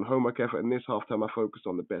focused on homework effort, and this half term, I focused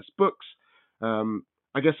on the best books.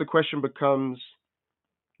 I guess the question becomes,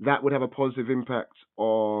 that would have a positive impact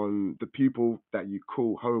on the pupil that you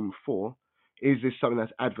call home for. Is this something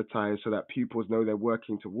that's advertised so that pupils know they're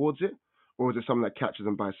working towards it, or is it something that catches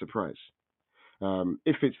them by surprise?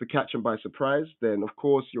 If it's the catch them by surprise, then of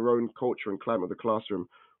course your own culture and climate of the classroom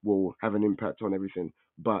will have an impact on everything.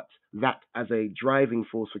 But that as a driving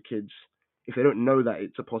force for kids, if they don't know that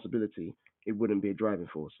it's a possibility, it wouldn't be a driving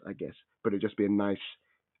force, I guess. But it'd just be a nice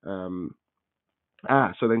um,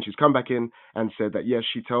 so then she's come back in and said that yes,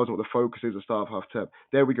 she tells them what the focus is at the start of half term.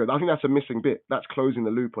 There we go. I think that's a missing bit. That's closing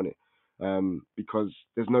the loop on it, because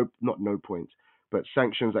there's no point, but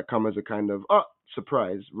sanctions that come as a kind of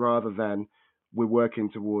surprise rather than we're working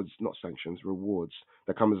towards not sanctions, rewards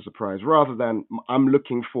that come as a surprise rather than I'm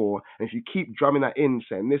looking for. And if you keep drumming that in,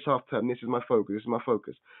 saying this half term, this is my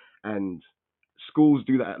focus, and schools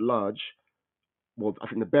do that at large. Well, I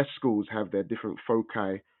think the best schools have their different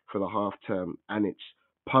foci for the half term, and it's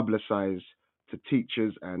publicized to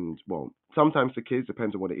teachers and well, sometimes to kids,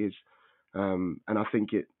 depends on what it is. And I think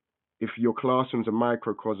if your classroom's a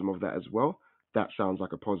microcosm of that as well, that sounds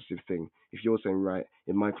like a positive thing. If you're saying, right,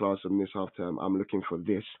 in my classroom this half term, I'm looking for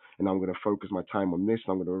this, and I'm going to focus my time on this,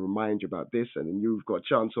 and I'm going to remind you about this, and then you've got a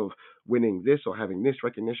chance of winning this or having this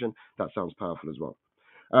recognition, that sounds powerful as well.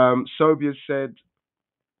 Sobia said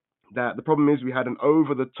that the problem is we had an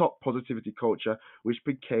over-the-top positivity culture which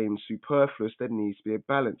became superfluous. There needs to be a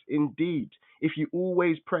balance. Indeed, if you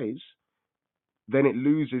always praise, then it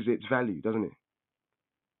loses its value, doesn't it?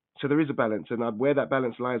 So there is a balance, and where that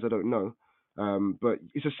balance lies, I don't know. But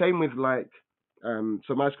it's the same with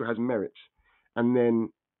so my school has merits, and then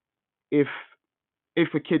if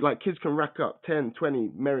a kid, like kids can rack up 10,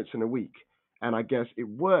 20 merits in a week, and I guess it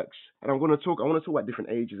works. And I want to talk about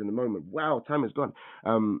different ages in a moment. Wow, time has gone.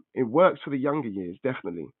 It works for the younger years,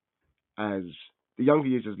 definitely. As the younger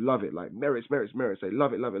years just love it, like merits. They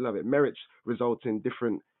love it. Merits result in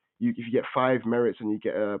different. If you get 5 merits and you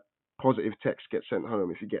get a positive text gets sent home.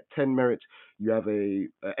 If you get 10 merits, you have a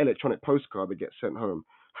electronic postcard that gets sent home.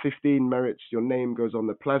 15 merits, your name goes on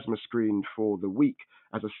the plasma screen for the week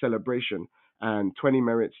as a celebration. And 20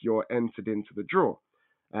 merits, you're entered into the draw.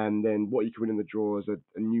 And then what you can win in the draw is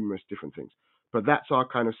a numerous different things. But that's our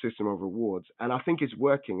kind of system of rewards. And I think it's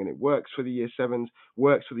working, and it works for the year 7s,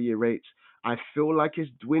 works for the year 8s. I feel like it's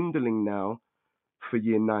dwindling now for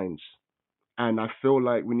year 9s. And I feel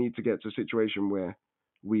like we need to get to a situation where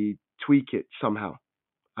we tweak it somehow.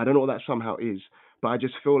 I don't know what that somehow is, but I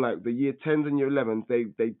just feel like the year 10s and year 11s,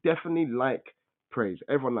 they definitely like praise.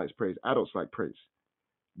 Everyone likes praise. Adults like praise.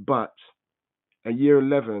 But a year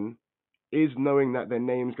 11 is knowing that their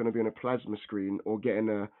name's going to be on a plasma screen or getting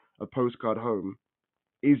a postcard home.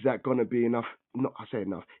 Is that going to be enough? Not I say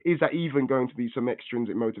enough. Is that even going to be some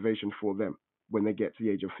extrinsic motivation for them when they get to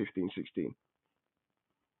the age of 15, 16?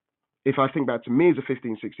 If I think back to me as a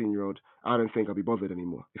 15, 16-year-old, I don't think I'll be bothered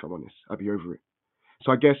anymore, if I'm honest. I'll be over it.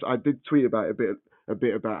 So I guess I did tweet about a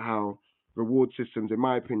bit about how reward systems, in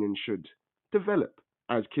my opinion, should develop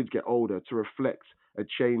as kids get older to reflect a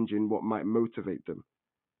change in what might motivate them.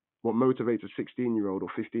 What motivates a 16-year-old or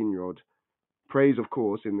 15-year-old? Praise, of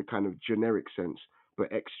course, in the kind of generic sense, but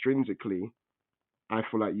extrinsically, I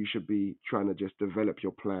feel like you should be trying to just develop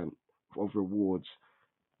your plan of rewards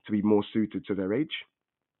to be more suited to their age.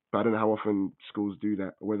 But I don't know how often schools do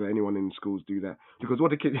that, or whether anyone in schools do that. Because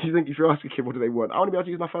what do kids, you think if you ask a kid what do they want? I want to be able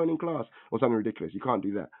to use my phone in class or something ridiculous. You can't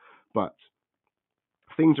do that. But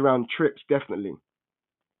things around trips, definitely.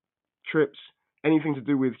 Trips, anything to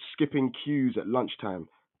do with skipping queues at lunchtime,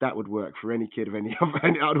 that would work for any kid of any,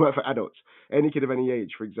 that would work for adults, any kid of any age,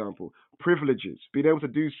 for example. Privileges, being able to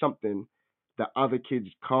do something that other kids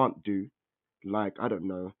can't do, like, I don't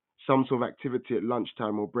know, some sort of activity at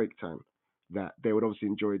lunchtime or break time that they would obviously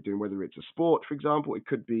enjoy doing, whether it's a sport, for example, it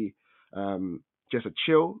could be just a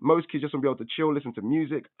chill. Most kids just want to be able to chill, listen to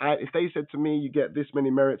music. If they said to me, you get this many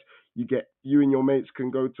merits, you and your mates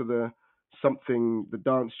can go to the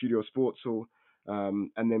dance studio, sports hall,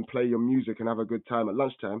 and then play your music and have a good time at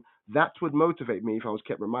lunchtime. That would motivate me if I was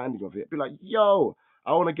kept reminding of it. Be like, yo,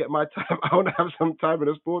 I want to get my time. I want to have some time in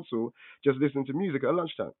a sports hall, just listening to music at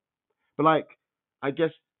lunchtime. But like, I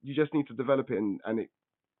guess you just need to develop it and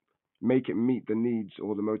make it meet the needs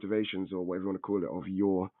or the motivations or whatever you want to call it of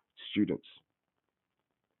your students.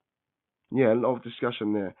 Yeah, a lot of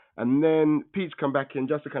discussion there. And then Pete's come back in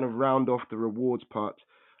just to kind of round off the rewards part.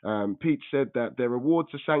 Pete said that their reward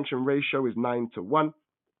to sanction ratio is 9-1.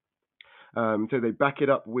 So they back it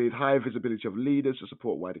up with high visibility of leaders to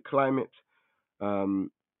support wider climate.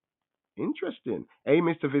 Interesting. Aim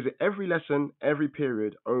is to visit every lesson, every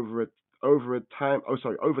period over time,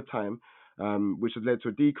 which has led to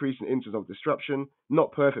a decrease in incidents of disruption.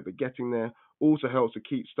 Not perfect, but getting there. also helps to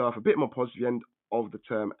keep staff a bit more positive end of the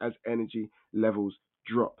term as energy levels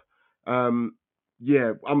drop.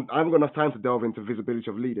 Yeah, I haven't got enough time to delve into visibility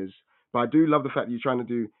of leaders, but I do love the fact that you're trying to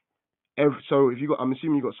do so if you got, I'm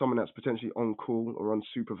assuming you got someone that's potentially on call or on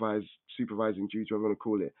supervising duty, whatever you want to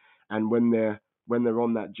call it, and when they're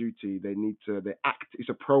on that duty, they act. It's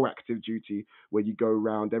a proactive duty where you go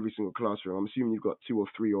around every single classroom. I'm assuming you've got 2 or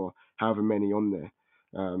 3 or however many on there.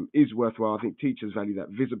 Is worthwhile. I think teachers value that.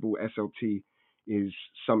 Visible SLT is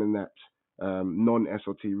something that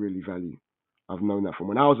non-SLT really value. I've known that from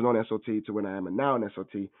when I was a non-SLT to when I am now an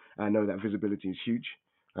SLT. I know that visibility is huge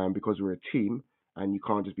because we're a team and you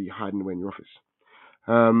can't just be hiding away in your office.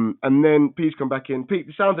 And then Pete's come back in. Pete,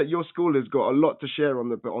 it sounds like your school has got a lot to share on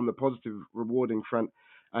the positive, rewarding front,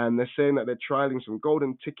 and they're saying that they're trialing some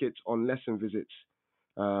golden tickets on lesson visits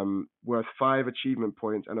worth 5 achievement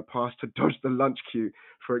points and a pass to dodge the lunch queue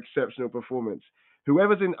for exceptional performance.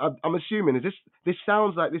 Whoever's in, I'm assuming, this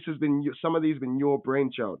sounds like this has been some of these have been your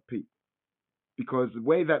brainchild, Pete. Because the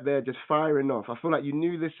way that they're just firing off, I feel like you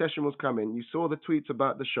knew this session was coming. You saw the tweets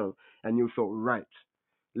about the show, and you thought, right,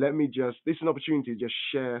 this is an opportunity to just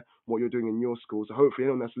share what you're doing in your school. So hopefully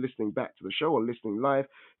anyone that's listening back to the show or listening live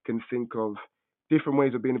can think of different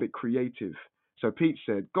ways of being a bit creative. So Pete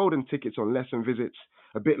said, golden tickets on lesson visits,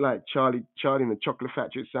 a bit like Charlie in the Chocolate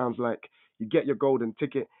Factory. It sounds like you get your golden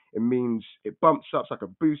ticket. It means it bumps up, it's like a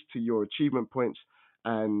boost to your achievement points,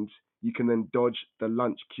 and you can then dodge the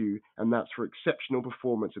lunch queue, and that's for exceptional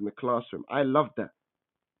performance in the classroom. I love that.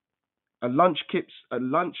 A lunch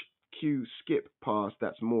queue skip pass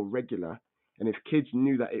that's more regular, and if kids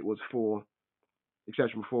knew that it was for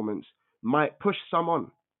exceptional performance, might push some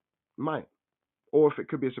on, or if it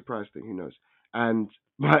could be a surprise thing, who knows? And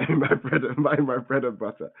my bread and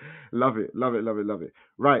butter, love it.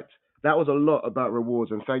 Right, that was a lot about rewards,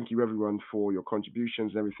 and thank you everyone for your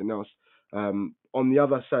contributions and everything else. On the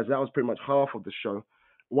other side, that was pretty much half of the show.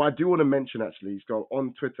 What I do want to mention actually is go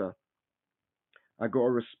on Twitter. I got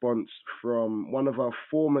a response from one of our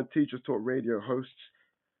former Teachers Talk Radio hosts.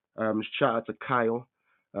 Shout out to Kyle.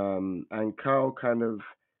 And Kyle kind of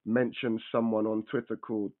mentioned someone on Twitter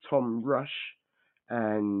called Tom Rush.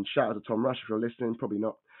 And shout out to Tom Rush if you're listening, probably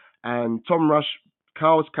not. And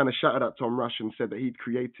Kyle's kind of shouted out Tom Rush and said that he'd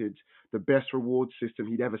created the best reward system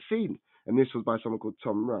he'd ever seen. And this was by someone called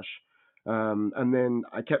Tom Rush. And then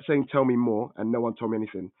I kept saying, tell me more, and no one told me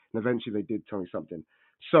anything. And eventually they did tell me something.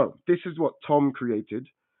 So this is what Tom created.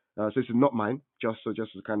 So this is not mine, just to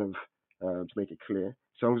kind of to make it clear.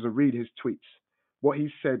 So I'm going to read his tweets. What he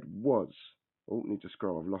said was, need to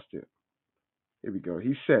scroll, I've lost it. Here we go.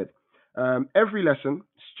 He said, every lesson,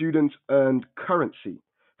 students earned currency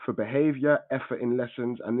for behavior, effort in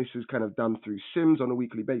lessons, and this is kind of done through Sims on a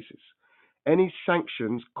weekly basis. Any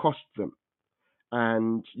sanctions cost them.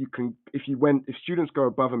 And if students go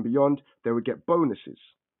above and beyond, they would get bonuses.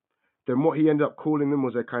 Then what he ended up calling them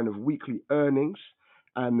was their kind of weekly earnings,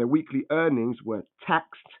 and their weekly earnings were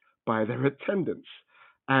taxed by their attendance.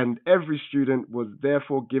 And every student was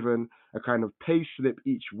therefore given a kind of pay slip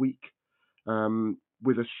each week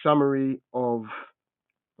with a summary of,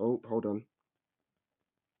 hold on.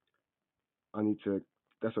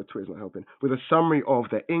 That's why Twitter's not helping. With a summary of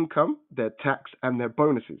their income, their tax, and their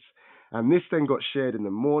bonuses. And this then got shared in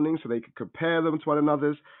the morning so they could compare them to one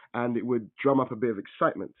another's, and it would drum up a bit of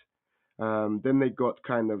excitement. Then they got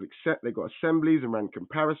they got assemblies and ran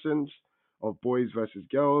comparisons of boys versus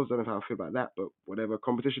girls. I don't know how I feel about that, but whatever.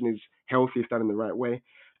 Competition is healthy if done in the right way.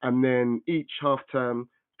 And then each half term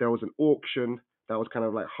there was an auction that was kind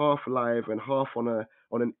of like half live and half on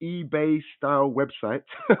an eBay style website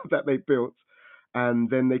that they built, and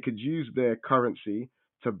then they could use their currency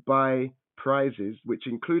to buy prizes, which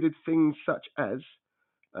included things such as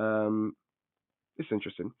it's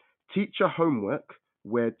interesting, teacher homework,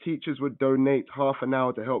 where teachers would donate half an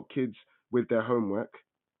hour to help kids with their homework.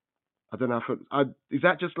 I don't know is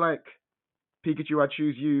that just like Pikachu, I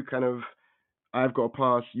choose you, kind of, I've got a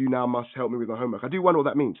pass, you now must help me with my homework. I do wonder what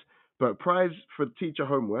that means. But prize for teacher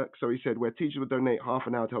homework, so he said where teachers would donate half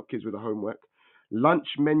an hour to help kids with their homework. Lunch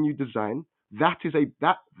menu design. That is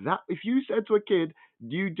that if you said to a kid,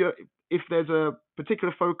 if there's a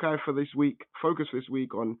particular focus for this week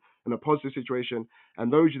on a positive situation,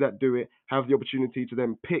 and those that do it have the opportunity to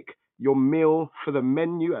then pick your meal for the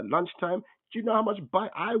menu at lunchtime. Do you know how much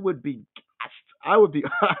I would be gassed? I would be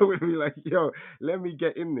like, yo, let me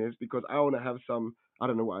get in this because I want to have some. I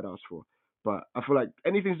don't know what I'd ask for, but I feel like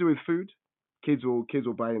anything to do with food, kids will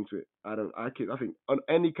buy into it. I think on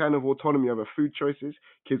any kind of autonomy over food choices,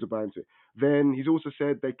 kids will buy into it. Then he's also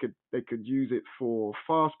said they could use it for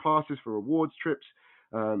fast passes for rewards trips.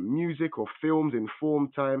 music or films in form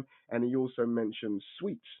time, and he also mentioned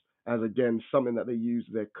sweets as, again, something that they use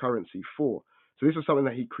their currency for. So this was something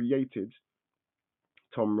that he created,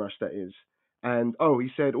 Tom Rush, that is. And he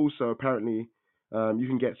said also apparently you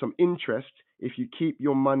can get some interest if you keep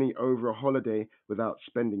your money over a holiday without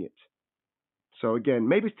spending it. So again,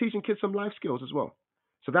 maybe it's teaching kids some life skills as well.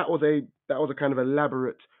 So that was a kind of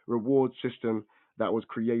elaborate reward system that was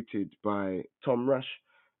created by Tom Rush.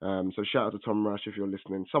 So shout out to Tom Rush if you're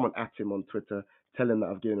listening. Someone at him on Twitter, tell him that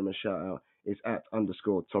I've given him a shout out. It's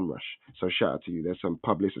 @_Tom Rush. So shout out to you. There's some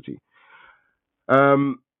publicity.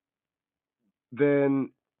 Then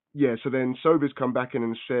Sober's come back in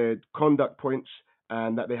and said conduct points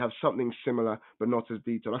and that they have something similar but not as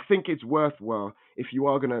detailed. I think it's worthwhile if you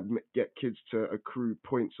are going to get kids to accrue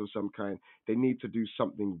points of some kind, they need to do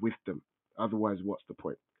something with them. Otherwise, what's the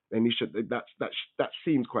point? That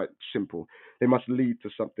seems quite simple. They must lead to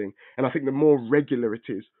something. And I think the more regular it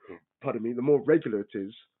is, the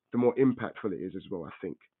more impactful it is as well, I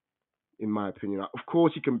think, in my opinion. Of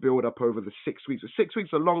course, you can build up over the 6 weeks. 6 weeks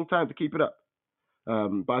is a long time to keep it up.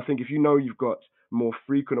 But I think if you know you've got more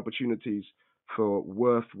frequent opportunities for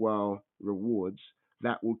worthwhile rewards,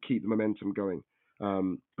 that will keep the momentum going.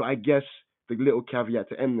 But I guess the little caveat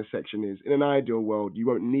to end the section is, in an ideal world, you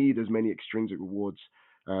won't need as many extrinsic rewards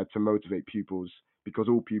to motivate pupils, because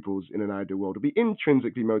all pupils in an ideal world will be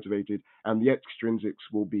intrinsically motivated, and the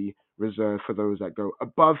extrinsics will be reserved for those that go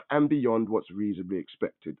above and beyond what's reasonably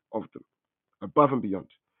expected of them. Above and beyond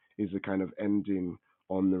is the kind of ending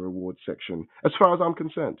on the reward section, as far as I'm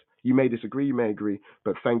concerned. You may disagree, you may agree,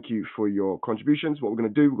 but thank you for your contributions. What we're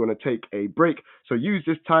going to do, we're going to take a break. So use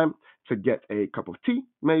this time to get a cup of tea,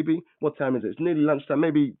 maybe. What time is it? It's nearly lunchtime.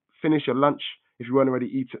 Maybe finish your lunch if you weren't already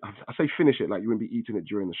eating. I say finish it like you wouldn't be eating it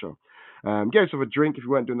during the show. Get yourself a drink if you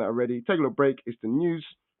weren't doing that already. Take a little break. It's the news.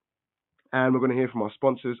 And we're going to hear from our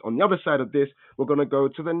sponsors. On the other side of this, we're going to go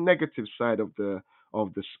to the negative side of the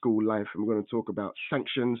school life, and we're going to talk about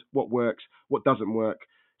sanctions, what works, what doesn't work,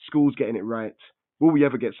 schools getting it right, will we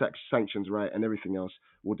ever get sanctions right, and everything else.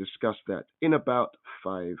 We'll discuss that in about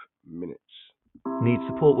 5 minutes. Need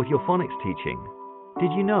support with your phonics teaching?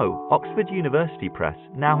 Did you know Oxford University Press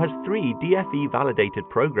now has 3 DFE validated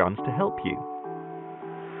programs to help you?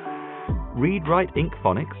 Read Write Inc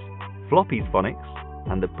Phonics, Floppy's Phonics,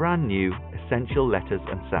 and the brand new Essential Letters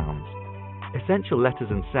and Sounds. Essential Letters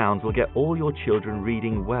and Sounds will get all your children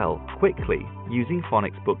reading well, quickly, using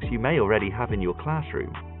phonics books you may already have in your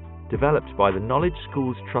classroom. Developed by the Knowledge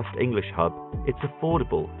Schools Trust English Hub, it's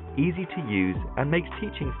affordable, easy to use, and makes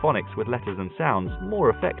teaching phonics with letters and sounds more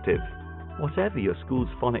effective. Whatever your school's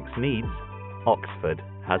phonics needs, Oxford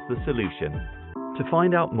has the solution. To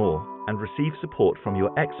find out more and receive support from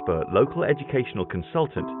your expert local educational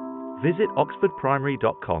consultant, visit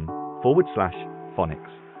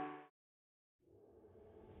oxfordprimary.com/phonics.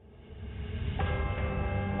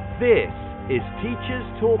 This is Teachers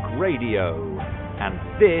Talk Radio, and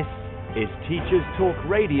this is Teachers Talk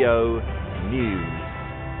Radio News.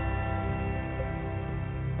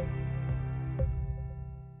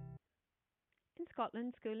 In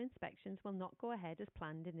Scotland, school inspections will not go ahead as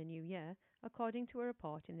planned in the new year, according to a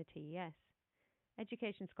report in the TES.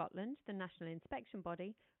 Education Scotland, the national inspection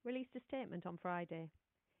body, released a statement on Friday.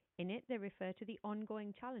 In it, they refer to the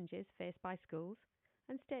ongoing challenges faced by schools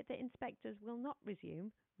and state that inspectors will not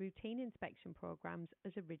resume routine inspection programs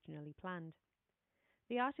as originally planned.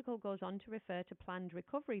 The article goes on to refer to planned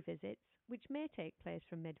recovery visits, which may take place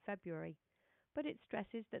from mid-February, but it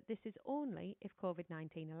stresses that this is only if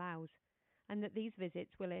COVID-19 allows, and that these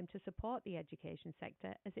visits will aim to support the education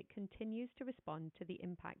sector as it continues to respond to the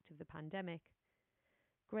impact of the pandemic.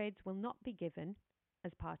 Grades will not be given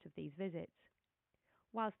as part of these visits.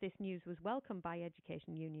 Whilst this news was welcomed by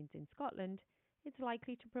education unions in Scotland, it's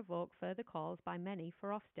likely to provoke further calls by many for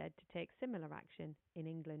Ofsted to take similar action in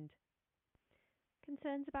England.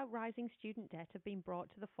 Concerns about rising student debt have been brought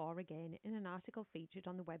to the fore again in an article featured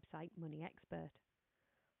on the website Money Expert.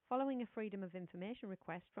 Following a Freedom of Information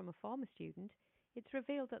request from a former student, it's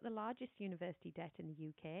revealed that the largest university debt in the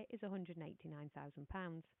UK is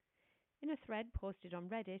 £189,000. In a thread posted on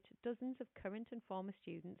Reddit, dozens of current and former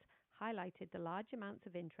students highlighted the large amounts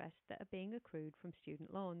of interest that are being accrued from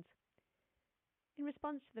student loans. In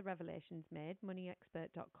response to the revelations made,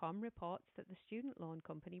 MoneyExpert.com reports that the student loan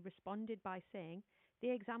company responded by saying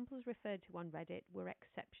the examples referred to on Reddit were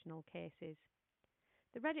exceptional cases.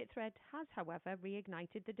 The Reddit thread has, however,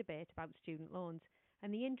 reignited the debate about student loans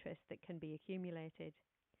and the interest that can be accumulated.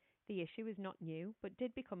 The issue is not new, but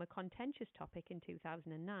did become a contentious topic in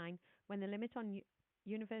 2009 when the limit on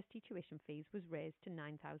university tuition fees was raised to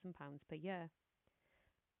 £9,000 per year.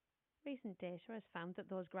 Recent data has found that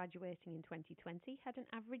those graduating in 2020 had an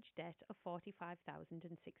average debt of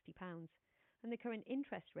 £45,060, and the current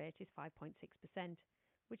interest rate is 5.6%,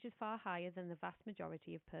 which is far higher than the vast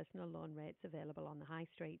majority of personal loan rates available on the high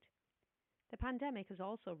street. The pandemic has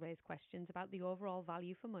also raised questions about the overall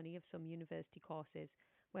value for money of some university courses,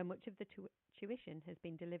 where much of the tuition has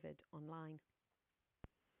been delivered online.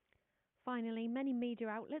 Finally, many media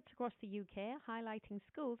outlets across the UK are highlighting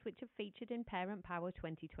schools which have featured in Parent Power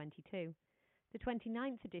 2022, the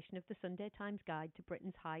 29th edition of the Sunday Times Guide to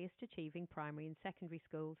Britain's highest achieving primary and secondary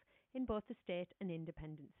schools in both the state and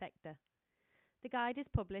independent sector. The guide is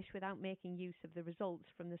published without making use of the results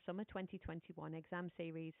from the Summer 2021 exam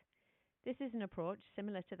series. This is an approach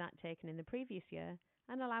similar to that taken in the previous year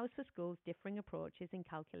and allows for schools differing approaches in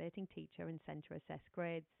calculating teacher and centre assessed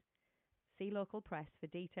grades. See local press for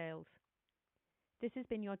details. This has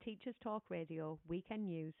been your Teachers Talk Radio Weekend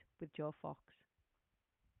News with Joe Fox.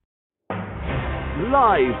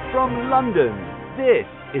 Live from London, this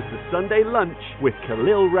is the Sunday Lunch with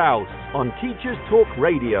Khalil Rouse on Teachers Talk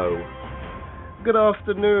Radio. Good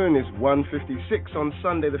afternoon, it's 1:56 on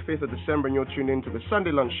Sunday the 5th of December and you're tuned in to the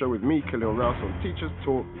Sunday Lunch Show with me, Khalil Rouse, on Teachers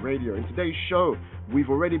Talk Radio. In today's show,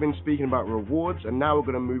 we've already been speaking about rewards and now we're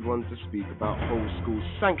going to move on to speak about whole school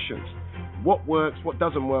sanctions. What works, what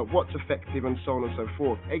doesn't work, what's effective, and so on and so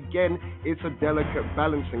forth. Again, it's a delicate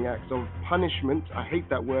balancing act of punishment, I hate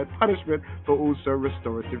that word, punishment, but also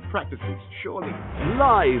restorative practices, surely.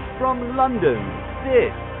 Live from London,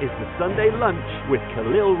 this is the Sunday Lunch with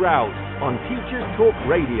Khalil Rouse on Teachers Talk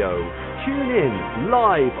Radio. Tune in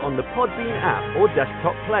live on the Podbean app or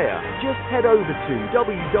desktop player. Just head over to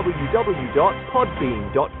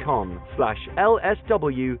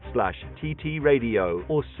www.podbean.com/LSW/TT Radio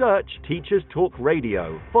or search Teachers Talk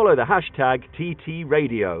Radio. Follow the hashtag TT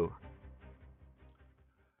Radio.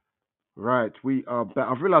 Right, we are back.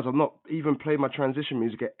 I've realised I've not even played my transition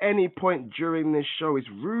music at any point during this show. It's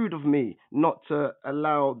rude of me not to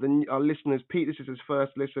allow our listeners. Pete, this is his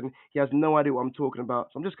first listen. He has no idea what I'm talking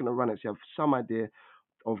about, so I'm just going to run it so you have some idea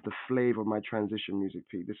of the flavour of my transition music,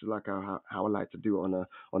 Pete. This is like how I like to do it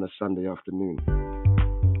on a Sunday afternoon.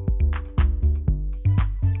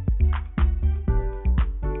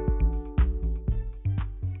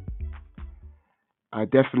 I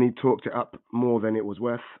definitely talked it up more than it was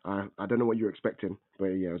worth. I don't know what you were expecting, but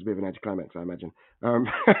yeah, it was a bit of an anticlimax, I imagine.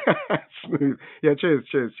 Smooth. Yeah, cheers.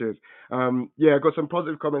 Yeah, I got some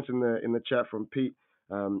positive comments in the chat from Pete.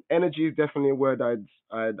 Energy is definitely a word I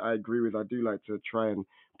agree with. I do like to try and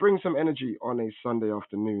bring some energy on a Sunday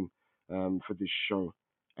afternoon for this show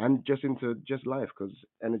and just into life, because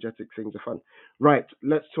energetic things are fun. Right,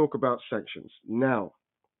 let's talk about sanctions now.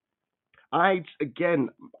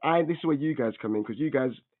 This is where you guys come in, because you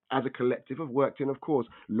guys, as a collective, have worked in, of course,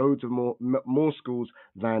 loads of more schools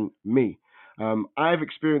than me. I've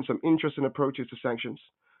experienced some interesting approaches to sanctions,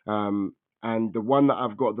 and the one that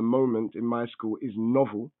I've got at the moment in my school is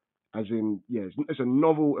novel, as in, yeah, it's a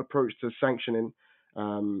novel approach to sanctioning,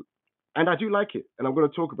 and I do like it, and I'm going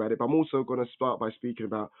to talk about it, but I'm also going to start by speaking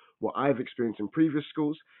about what I've experienced in previous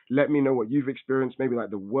schools. Let me know what you've experienced, maybe like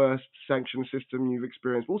the worst sanction system you've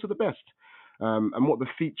experienced, but also the best, and what the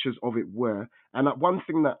features of it were. And one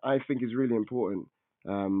thing that I think is really important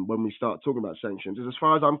when we start talking about sanctions is, as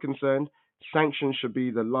far as I'm concerned, sanctions should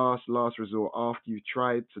be the last resort after you've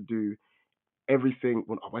tried to do everything,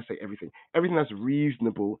 well, I say everything that's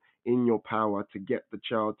reasonable in your power to get the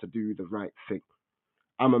child to do the right thing.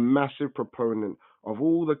 I'm a massive proponent of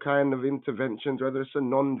all the kind of interventions, whether it's the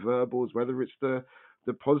non-verbals, whether it's the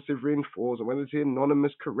positive reinforcement, whether it's the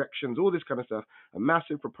anonymous corrections, all this kind of stuff. A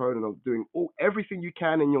massive proponent of doing everything you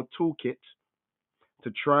can in your toolkit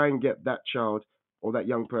to try and get that child or that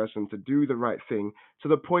young person to do the right thing, to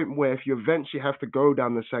the point where if you eventually have to go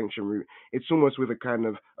down the sanction route, it's almost with a kind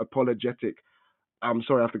of apologetic, I'm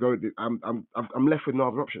sorry, I have to go, I'm left with no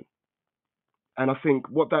other option. And I think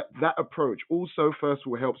what that approach also, first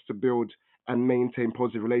of all, helps to build and maintain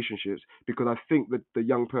positive relationships, because I think that the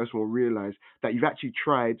young person will realize that you've actually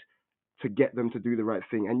tried to get them to do the right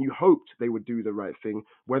thing, and you hoped they would do the right thing,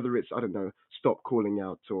 whether it's, I don't know, stop calling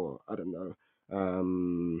out, or I don't know,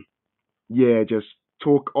 just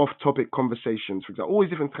talk off-topic conversations, for example, all these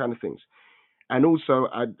different kind of things. And also,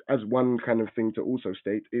 as one kind of thing to also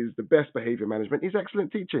state, is the best behavior management is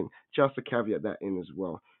excellent teaching. Just to caveat that in as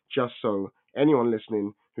well, just so anyone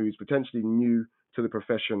listening who is potentially new to the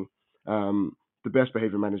profession, the best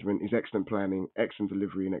behavior management is excellent planning, excellent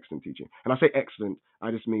delivery, and excellent teaching. And I say excellent,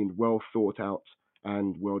 I just mean well thought out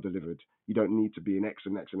and well delivered. You don't need to be an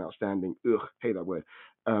excellent outstanding, hate that word,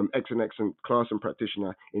 excellent classroom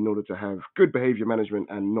practitioner in order to have good behavior management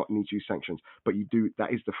and not need to use sanctions. But you do,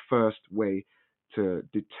 that is the first way to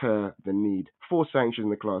deter the need for sanctions in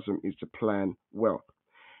the classroom, is to plan well.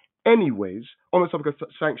 Anyways, on the topic of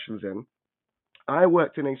sanctions then, I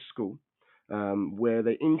worked in a school where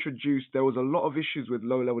they introduced, there was a lot of issues with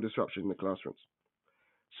low-level disruption in the classrooms.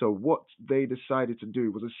 So what they decided to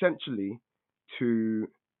do was essentially to,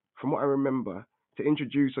 from what I remember, to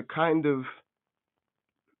introduce a kind of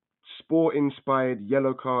sport-inspired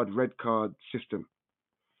yellow card, red card system.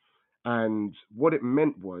 And what it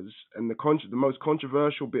meant was, and the most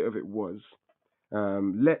controversial bit of it was,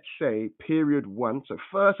 let's say period 1, so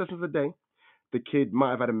first lesson of the day, the kid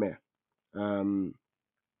might have had a mare,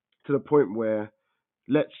 to the point where,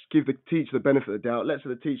 let's give the teacher the benefit of the doubt. Let's say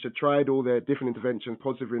the teacher tried all their different interventions,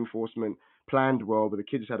 positive reinforcement, planned well, but the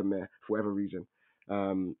kid just had a mare for whatever reason,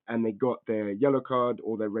 and they got their yellow card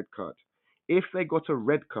or their red card. If they got a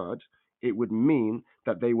red card, it would mean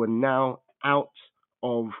that they were now out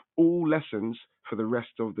of all lessons for the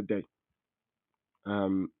rest of the day.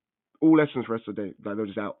 All lessons for the rest of the day, like they were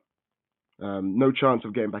just out. No chance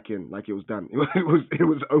of getting back in. Like it was done. It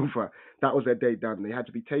was over. That was their day done. They had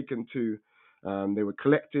to be taken to. They were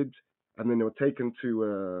collected, and then they were taken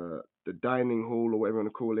to the dining hall or whatever you want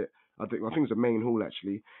to call it. I think it was the main hall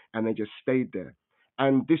actually, and they just stayed there.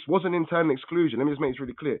 And this wasn't internal exclusion. Let me just make this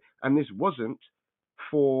really clear. And this wasn't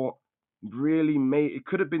for really it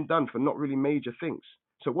could have been done for not really major things.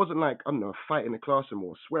 So it wasn't like, I don't know, a fight in the classroom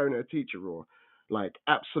or swearing at a teacher or like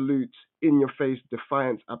absolute in-your-face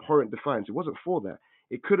defiance, abhorrent defiance. It wasn't for that.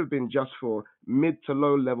 It could have been just for mid to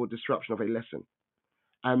low level disruption of a lesson.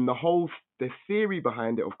 And the theory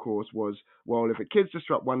behind it, of course, was, well, if the kids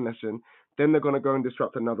disrupt one lesson, then they're going to go and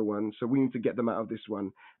disrupt another one. So we need to get them out of this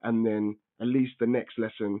one. And then at least the next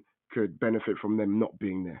lesson could benefit from them not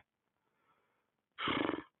being there.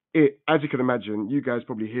 As you can imagine, you guys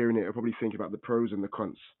probably hearing it are probably thinking about the pros and the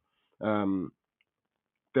cons.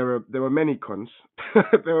 There were many cons.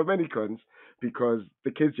 There were many cons because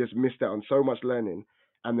the kids just missed out on so much learning,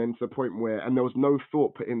 and then to the point where, and there was no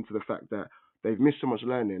thought put into the fact that they've missed so much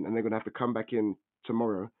learning and they're going to have to come back in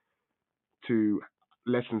tomorrow to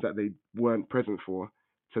lessons that they weren't present for,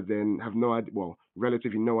 to then have no idea, well,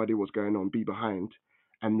 relatively no idea what's going on, be behind.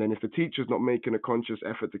 And then if the teacher's not making a conscious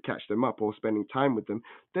effort to catch them up or spending time with them,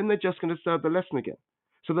 then they're just going to disturb the lesson again.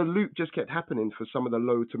 So the loop just kept happening for some of the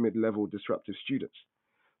low to mid-level disruptive students.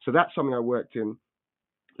 So that's something I worked in.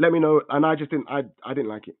 Let me know. And I just didn't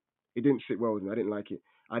like it. It didn't sit well with me. I didn't like it.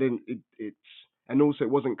 And also it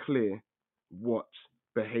wasn't clear what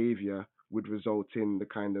behavior would result in the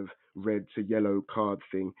kind of red to yellow card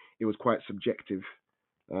thing. It was quite subjective.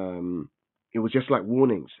 It was just like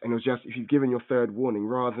warnings. And it was just, if you've given your third warning,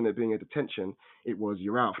 rather than it being a detention, it was,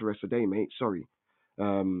 you're out for the rest of the day, mate. Sorry.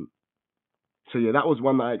 So yeah, that was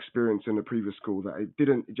one that I experienced in the previous school that it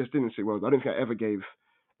just didn't sit well. I don't think I ever gave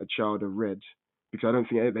a child a red, because I don't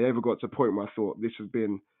think they ever got to a point where I thought this has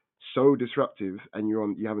been so disruptive and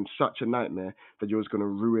you're having such a nightmare that you're just going to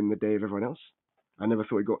ruin the day of everyone else. I never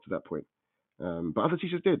thought it got to that point. But other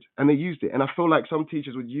teachers did, and they used it. And I feel like some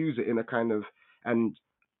teachers would use it in a kind of, and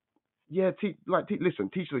yeah, listen,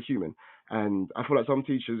 teachers are human. And I feel like some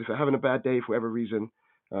teachers, if they're having a bad day for whatever reason,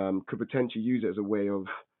 could potentially use it as a way of,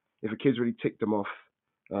 if a kid's really ticked them off,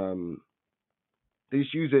 they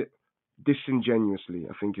just use it disingenuously,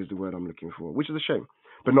 I think is the word I'm looking for, which is a shame.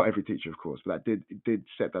 But not every teacher, of course, but it did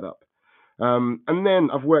set that up. And then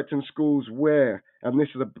I've worked in schools where, and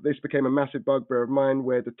this became a massive bugbear of mine,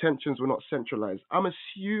 where detentions were not centralized. I'm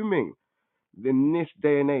assuming in this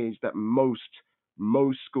day and age that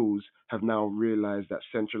most schools have now realized that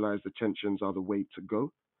centralized detentions are the way to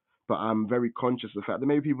go. But I'm very conscious of the fact that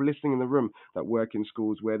maybe people listening in the room that work in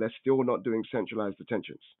schools where they're still not doing centralized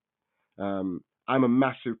detentions. I'm a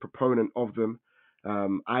massive proponent of them.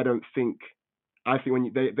 I think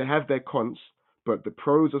when they have their cons, but the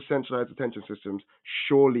pros of centralized detention systems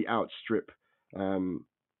surely outstrip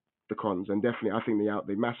the cons, and definitely I think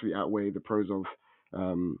they massively outweigh the pros and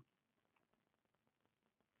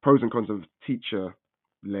cons of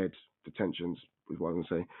teacher-led detentions, is what I'm going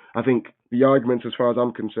to say. I think the argument, as far as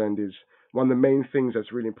I'm concerned, is one of the main things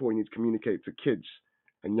that's really important you need to communicate to kids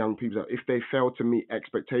and young people, that if they fail to meet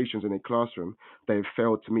expectations in a classroom, they've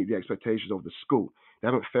failed to meet the expectations of the school. They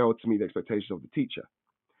haven't failed to meet the expectations of the teacher.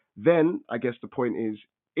 Then I guess the point is,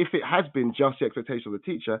 if it has been just the expectation of the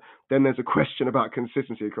teacher, then there's a question about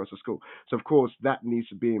consistency across the school. So of course that needs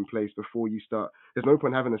to be in place before you start. There's no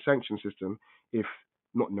point having a sanction system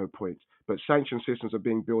but sanction systems are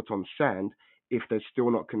being built on sand if there's still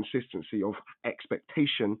not consistency of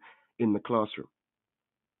expectation in the classroom.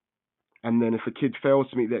 And then if a kid fails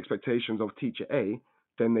to meet the expectations of teacher A,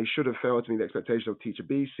 then they should have failed to meet the expectations of teacher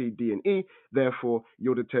B, C, D, and E. Therefore,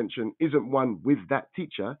 your detention isn't one with that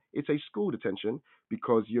teacher. It's a school detention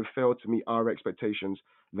because you've failed to meet our expectations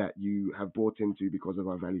that you have bought into because of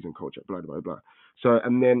our values and culture, blah, blah, blah. So,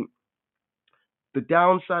 and then the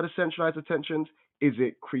downside of centralized detentions is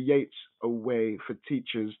it creates a way for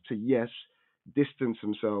teachers to, yes, distance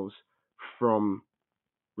themselves from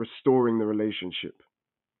restoring the relationship.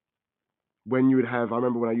 When you would have, I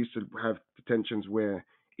remember when I used to have detentions where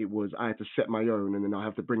it was I had to set my own and then I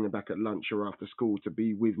have to bring them back at lunch or after school to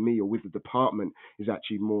be with me or with the department is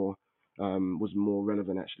actually more, was more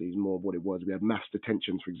relevant actually, is more what it was. We had maths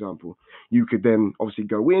detentions, for example. You could then obviously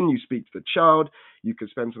go in, you speak to the child, you could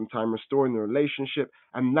spend some time restoring the relationship,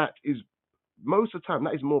 and that is, most of the time,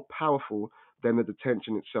 that is more powerful than the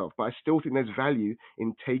detention itself. But I still think there's value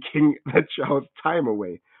in taking the child's time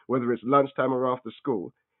away, whether it's lunchtime or after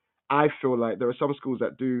school. I feel like there are some schools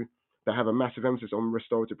that have a massive emphasis on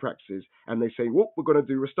restorative practices, and they say, well, we're going to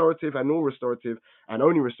do restorative and all restorative and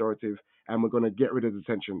only restorative, and we're going to get rid of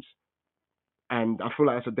detentions. And I feel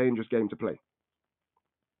like that's a dangerous game to play.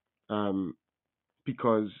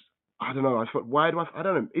 Because I don't know, I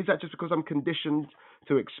don't know, is that just because I'm conditioned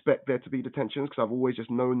to expect there to be detentions because I've always just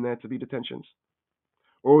known there to be detentions?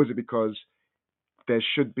 Or is it because there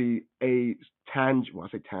should be a tangible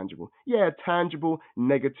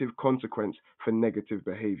negative consequence for negative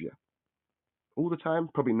behavior? All the time?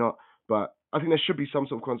 Probably not, but I think there should be some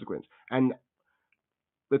sort of consequence. And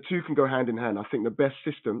the two can go hand in hand. I think the best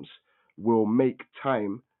systems will make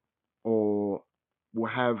time or will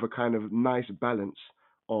have a kind of nice balance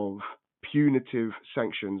of punitive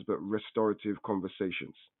sanctions but restorative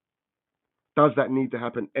conversations. Does that need to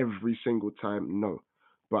happen every single time? No.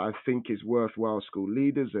 But I think it's worthwhile school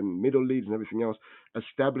leaders and middle leaders and everything else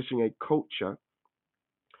establishing a culture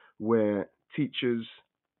where teachers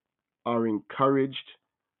are encouraged.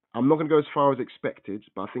 I'm not going to go as far as expected,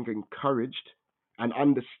 but I think encouraged and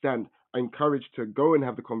encouraged to go and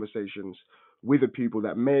have the conversations with a pupil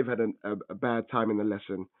that may have had a bad time in the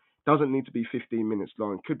lesson. Doesn't need to be 15 minutes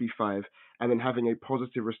long, it could be 5, and then having a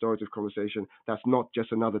positive restorative conversation that's not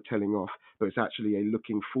just another telling off, but it's actually a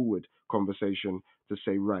looking forward conversation to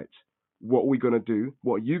say, right, what are we going to do?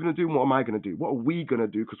 What are you going to do? And what am I going to do? What are we going to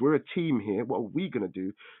do? Because we're a team here. What are we going to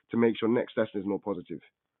do to make sure next lesson is more positive?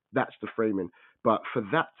 That's the framing. But for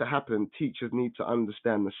that to happen, teachers need to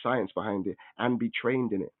understand the science behind it and be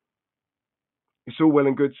trained in it. It's all well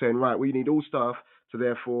and good saying, right, we need all staff to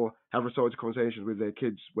therefore have restorative conversations with their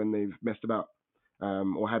kids when they've messed about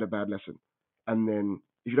or had a bad lesson. And then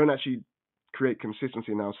if you don't actually create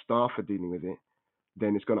consistency in how staff are dealing with it,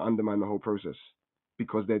 then it's going to undermine the whole process,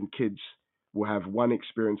 because then kids will have one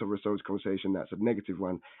experience of restorative conversation that's a negative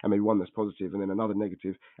one, and maybe one that's positive, and then another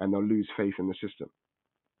negative, and they'll lose faith in the system.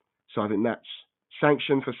 So I think that's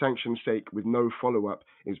sanction for sanction's sake with no follow-up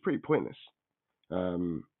is pretty pointless.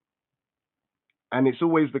 And it's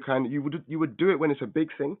always the kind of, you would do it when it's a big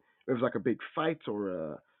thing. If it's like a big fight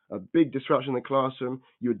or a big disruption in the classroom,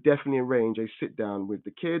 you would definitely arrange a sit down with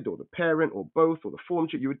the kid or the parent or both or the form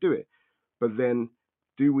tutor. You would do it. But then,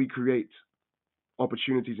 do we create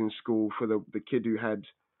opportunities in school for the kid who had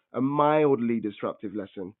a mildly disruptive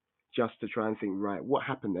lesson just to try and think, right, what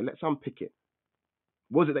happened there? Let's unpick it.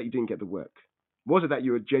 Was it that you didn't get the work? Was it that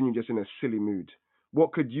you were genuinely just in a silly mood?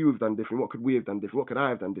 What could you have done differently? What could we have done differently? What could I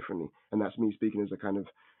have done differently? And that's me speaking as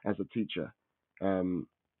a teacher.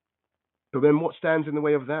 But then what stands in the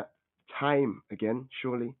way of that? Time, again,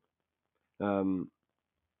 surely. And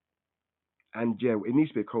yeah, it needs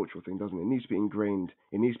to be a cultural thing, doesn't it? It needs to be ingrained.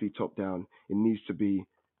 It needs to be top down. It needs to be,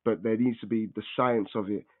 but there needs to be the science of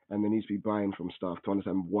it, and there needs to be buy-in from staff to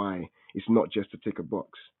understand why it's not just to tick a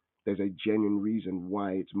box. There's a genuine reason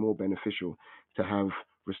why it's more beneficial to have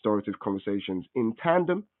restorative conversations in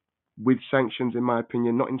tandem with sanctions, in my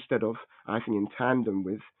opinion, not instead of, I think in tandem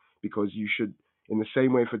with, because you should, in the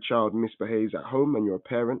same way if a child misbehaves at home and you're a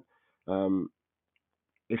parent,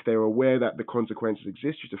 if they're aware that the consequences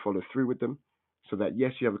exist, you should follow through with them so that,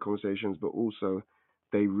 yes, you have the conversations, but also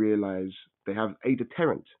they realize they have a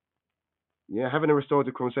deterrent. Yeah, having a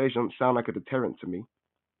restorative conversation doesn't sound like a deterrent to me.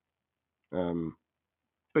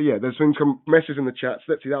 But yeah, there's been some messages in the chat.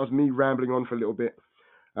 So let's see, that was me rambling on for a little bit.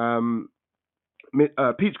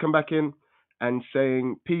 Pete's come back in and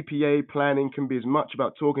saying PPA planning can be as much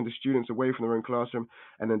about talking to students away from their own classroom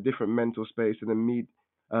and a different mental space than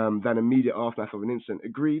immediate aftermath of an incident.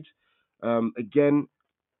 Agreed. Again,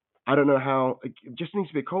 I don't know how. It just needs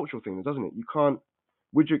to be a cultural thing, doesn't it? You can't.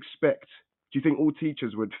 Would you expect? Do you think all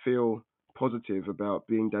teachers would feel positive about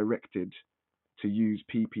being directed to use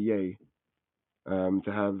PPA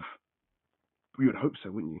to have. You would hope so,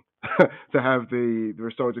 wouldn't you? To have the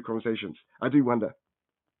restorative conversations. I do wonder.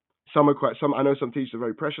 Some are quite. Some I know some teachers are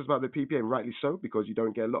very precious about the PPA, and rightly so, because you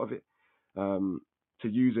don't get a lot of it. To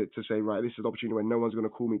use it to say, right, this is an opportunity when no one's going to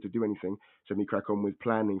call me to do anything, so me crack on with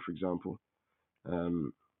planning, for example.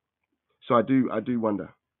 So I do wonder.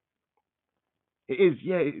 It is,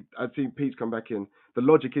 yeah. I think Pete's come back in. The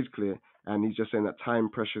logic is clear, and he's just saying that time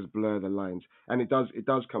pressures blur the lines, and it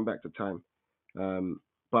does come back to time.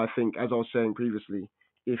 But I think, as I was saying previously,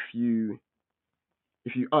 if you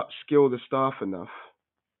upskill the staff enough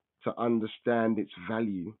to understand its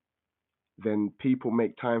value, then people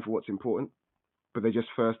make time for what's important, but they just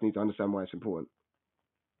first need to understand why it's important.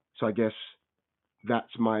 So I guess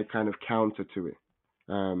that's my kind of counter to it.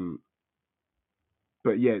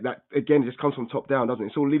 But yeah, that again just comes from top down, doesn't it?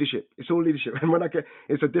 It's all leadership. And when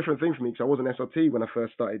it's a different thing for me because I wasn't SLT when I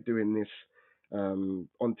first started doing this on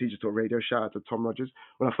Teachers Talk Radio. Shout out to Tom Rogers.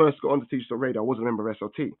 When I first got onto Teachers Talk Radio, I wasn't a member of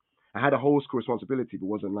SLT. I had a whole school responsibility, but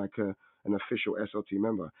wasn't like an official SLT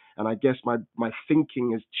member. And I guess my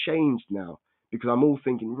thinking has changed now because I'm all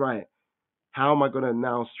thinking, right, how am I going to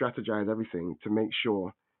now strategize everything to make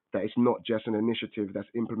sure that it's not just an initiative that's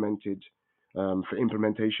implemented for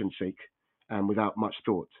implementation's sake and without much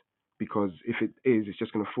thought? Because if it is, it's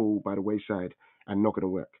just going to fall by the wayside and not going to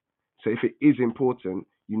work. So if it is important,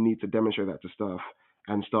 you need to demonstrate that to staff,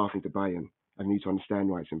 and staff need to buy in and need to understand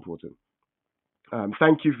why it's important.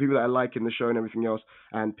 Thank you for people that are liking the show and everything else.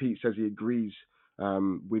 And Pete says he agrees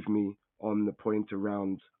with me on the point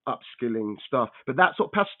around upskilling staff. But that's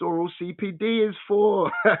what pastoral CPD is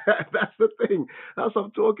for. That's the thing. That's what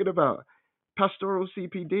I'm talking about. Pastoral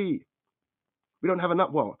CPD. We don't have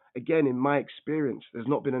enough. Well, again, in my experience, there's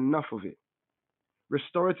not been enough of it.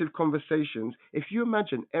 Restorative conversations. If you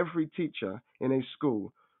imagine every teacher in a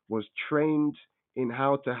school was trained in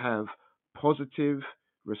how to have positive,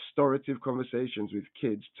 restorative conversations with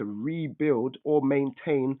kids to rebuild or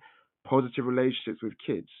maintain positive relationships with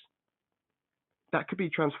kids, that could be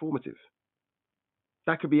transformative.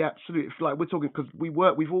 That could be absolute. Like we're talking, because we've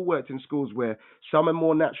all worked in schools where some are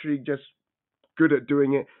more naturally just good at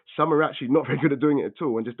doing it. Some are actually not very good at doing it at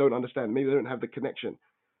all and just don't understand. Maybe they don't have the connection.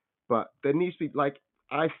 But there needs to be, like,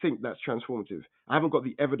 I think that's transformative. I haven't got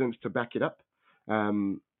the evidence to back it up.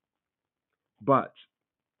 But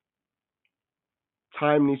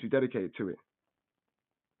time needs to be dedicated to it.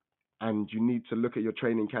 And you need to look at your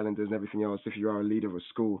training calendars and everything else if you are a leader of a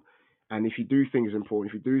school. And if you do think it's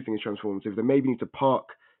important, if you do think it's transformative, then maybe you need to park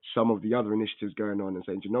some of the other initiatives going on and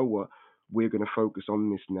saying, you know what, we're going to focus on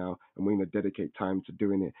this now and we're going to dedicate time to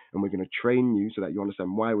doing it. And we're going to train you so that you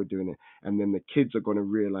understand why we're doing it. And then the kids are going to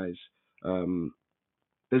realize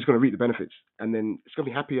they're just going to reap the benefits. And then it's going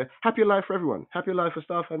to be happier life for everyone, happier life for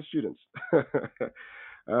staff and students.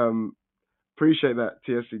 Appreciate that,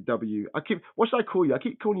 TSCW. What should I call you? I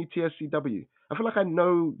keep calling you TSCW. I feel like I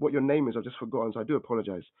know what your name is. I've just forgotten, so I do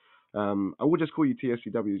apologize. I will just call you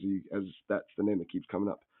TSCW as that's the name that keeps coming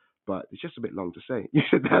up. But it's just a bit long to say. You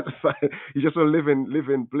said that's fine. You just want to live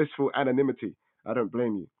in blissful anonymity. I don't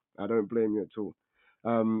blame you. I don't blame you at all.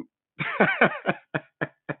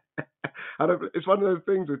 It's one of those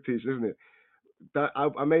things with teachers, isn't it? That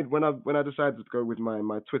I made when I decided to go with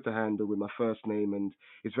my Twitter handle with my first name, and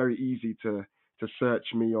it's very easy to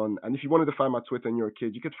search me on. And if you wanted to find my Twitter and you're a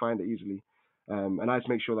kid, you could find it easily. And I just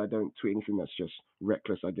make sure that I don't tweet anything that's just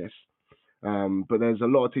reckless, I guess. But there's a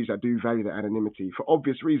lot of teachers that do value the anonymity for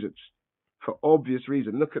obvious reasons.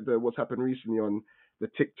 Look at what's happened recently on the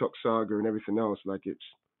TikTok saga and everything else. Like it's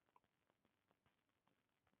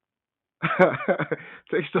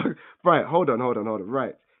TikTok. Right, hold on.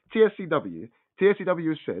 Right, TSCW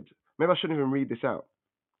has said. Maybe I shouldn't even read this out.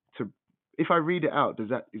 If I read it out, is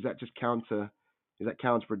that just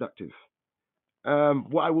counterproductive?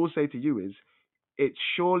 What I will say to you is, it's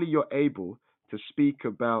surely you're able to speak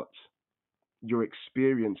about your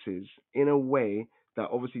experiences in a way that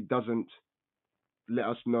obviously doesn't let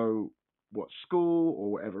us know what school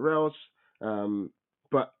or whatever else.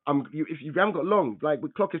 But if you haven't got long, like the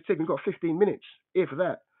clock is ticking, we've got 15 minutes, if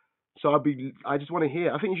that. So I just want to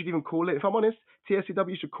hear. I think you should even call in. If I'm honest,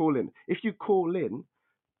 TSCW should call in. If you call in,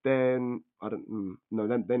 then I don't no.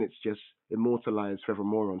 Then it's just immortalized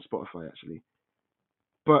forevermore on Spotify actually.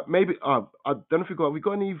 But maybe I don't know if we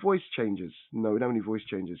got any voice changes. No, we don't have any voice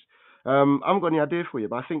changes. I haven't got any idea for you,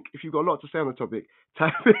 but I think if you've got a lot to say on the topic,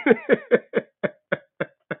 type in.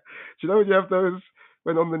 Do you know when you have those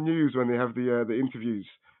when on the news when they have the interviews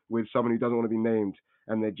with someone who doesn't want to be named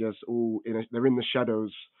and they're just all they're in the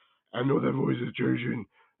shadows. I know their voice is changing.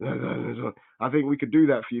 I think we could do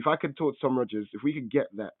that for you. If I could talk to Tom Rogers, if we could get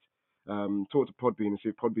that, talk to Podbean and see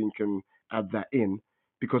if Podbean can add that in.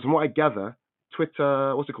 Because from what I gather,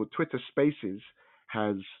 Twitter, what's it called? Twitter Spaces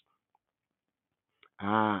has.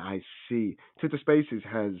 I see. Twitter Spaces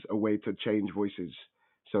has a way to change voices.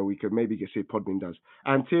 So we could maybe see if Podbean does.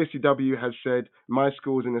 And TSCW has said, my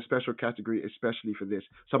school's in a special category, especially for this.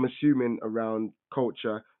 So I'm assuming around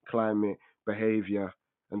culture, climate, behavior,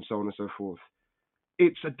 and so on and so forth.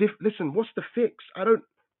 It's a listen, what's the fix?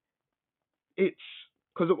 It's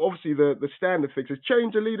because obviously the standard fix is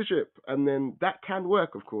change the leadership. And then that can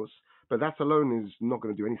work, of course. But that alone is not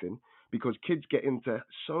going to do anything because kids get into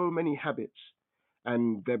so many habits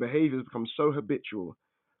and their behaviors become so habitual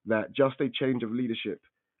that just a change of leadership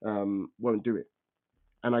won't do it.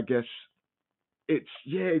 And I guess it's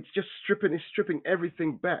just stripping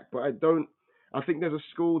everything back. But I think there's a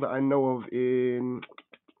school that I know of in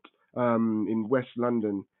West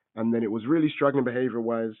London, and then it was really struggling behavior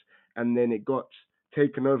wise, and then it got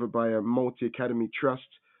taken over by a multi-academy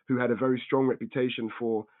trust who had a very strong reputation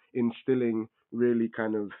for instilling really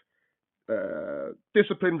kind of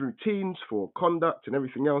disciplined routines for conduct and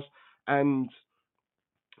everything else. And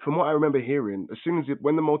from what I remember hearing, as soon as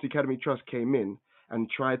when the multi-academy trust came in and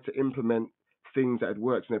tried to implement things that had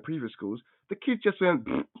worked in their previous schools, the kids just went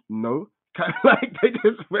no. Kind of like they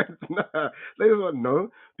just went nah. They just went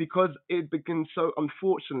no, because it became so,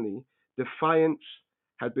 unfortunately, defiance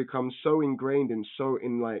had become so ingrained in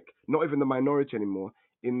like not even the minority anymore,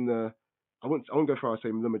 in the I won't go far as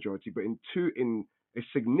saying the majority, but in a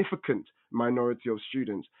significant minority of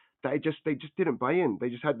students that they just didn't buy in.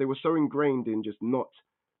 They were so ingrained in just not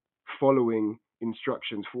following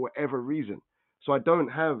instructions for whatever reason. So I don't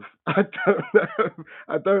have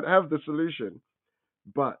the solution,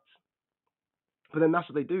 but then that's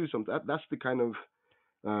what they do. That's the kind of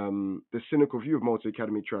the cynical view of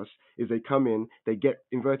multi-academy trust is they come in, they get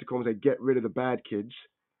inverted commas, they get rid of the bad kids,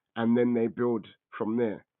 and then they build from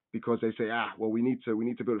there because they say, well, we need to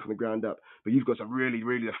build it from the ground up. But you've got some really,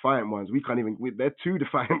 really defiant ones. We can't even. They're too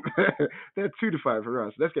defiant. They're too defiant for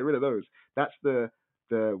us. Let's get rid of those. That's the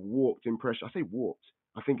warped impression. I say warped.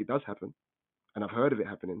 I think it does happen, and I've heard of it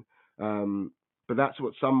happening. But that's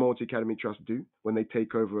what some multi-academy trusts do when they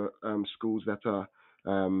take over schools that are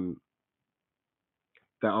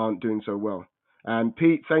that aren't doing so well. And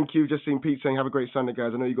Pete, thank you. Just seen Pete saying, "Have a great Sunday,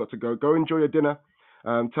 guys. I know you got to go. Go enjoy your dinner.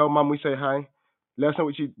 Tell Mum we say hi. Let us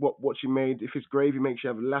know what she made. If it's gravy, make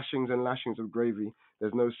sure you have lashings and lashings of gravy.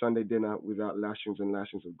 There's no Sunday dinner without lashings and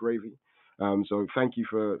lashings of gravy. So thank you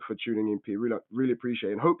for tuning in, Pete. Really appreciate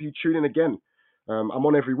it. And hope you tune in again. I'm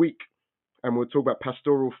on every week, and we'll talk about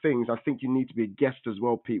pastoral things. I think you need to be a guest as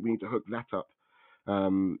well, Pete. We need to hook that up,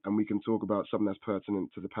 and we can talk about something that's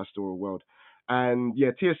pertinent to the pastoral world. And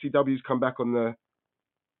yeah, TSCW's come back on the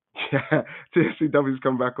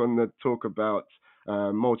talk about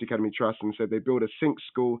multi-academy trust and said they build a sync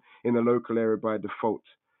school in the local area by default.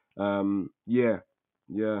 Yeah.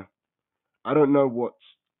 I don't know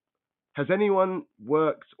has anyone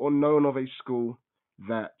worked or known of a school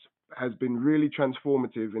that has been really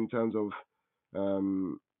transformative in terms of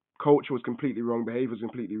culture was completely wrong, behavior was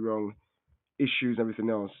completely wrong, issues, everything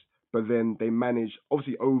else, but then they managed,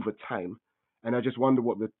 obviously over time. And I just wonder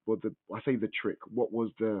what the trick, what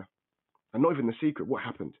was and not even the secret, what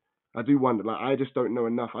happened. I do wonder. Like, I just don't know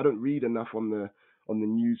enough. I don't read enough on the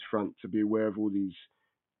news front to be aware of all these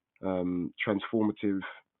transformative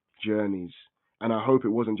journeys. And I hope it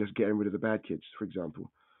wasn't just getting rid of the bad kids, for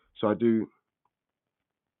example. So I do.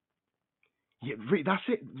 Yeah, that's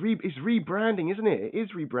it. It's rebranding, isn't it? It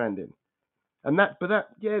is rebranding, and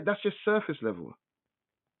that's just surface level.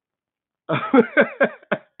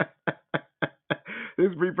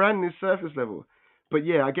 This rebranding is surface level, but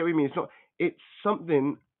yeah, I get what you mean. It's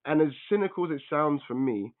something, and as cynical as it sounds for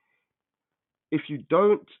me, if you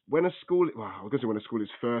don't, when a school, well, I was going to say when a school is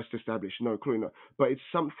first established, no, clearly not, but it's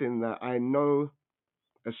something that I know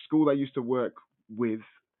a school I used to work with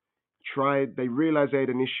they realized they had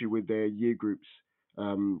an issue with their year groups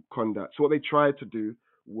conduct. So what they tried to do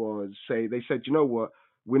was they said, you know what,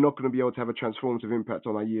 we're not going to be able to have a transformative impact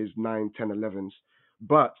on our years 9, 10, 11s,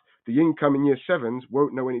 but the incoming year 7s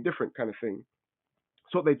won't know any different, kind of thing.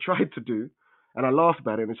 So what they tried to do, and I laugh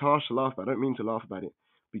about it, and it's harsh to laugh about it. I don't mean to laugh about it,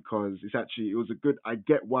 because it was a good, I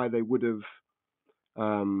get why they would have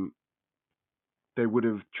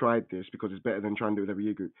tried this, because it's better than trying to do it with every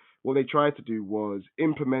year group. What they tried to do was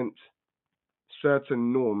implement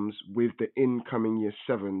certain norms with the incoming year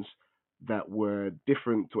 7s that were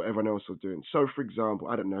different to what everyone else was doing. So, for example,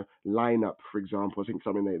 I don't know, lineup, for example, I think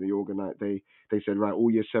something they organized, they said, right,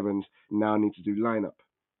 all year 7s now need to do lineup.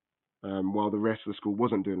 while the rest of the school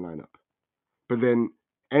wasn't doing line up. But then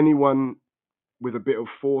anyone with a bit of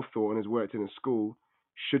forethought and has worked in a school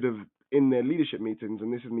should have, in their leadership meetings,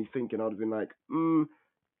 and this is me thinking, I'd have been like,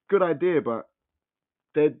 good idea, but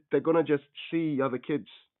they're gonna just see other kids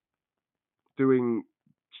doing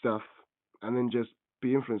stuff and then just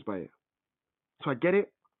be influenced by it. So I get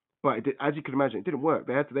it, but as you can imagine, it didn't work.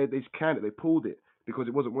 They just canned it, they pulled it because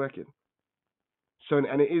it wasn't working. So,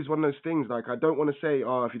 and it is one of those things, like, I don't want to say,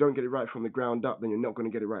 oh, if you don't get it right from the ground up, then you're not going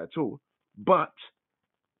to get it right at all. But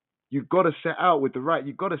you've got to set out with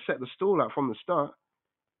you've got to set the stall out from the start.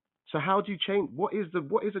 So how do you change? What is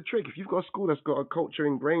the trick? If you've got a school that's got a culture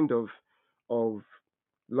ingrained of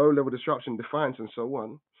low-level disruption, defiance, and so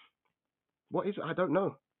on, what is it? I don't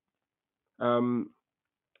know.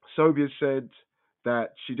 Sobia said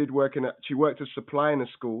that she worked as supply in a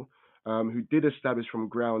school who did establish from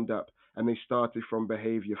ground up, and they started from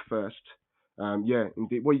behavior first. Yeah,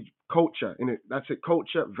 indeed. Well, culture in it. That's it.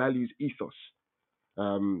 Culture, values, ethos.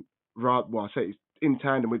 I say it's in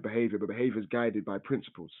tandem with behavior, but behavior is guided by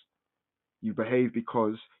principles. You behave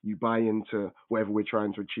because you buy into whatever we're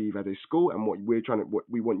trying to achieve as a school and what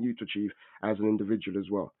we want you to achieve as an individual as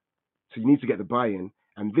well. So you need to get the buy-in,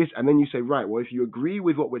 and then you say, right, well, if you agree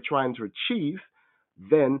with what we're trying to achieve,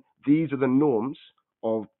 then these are the norms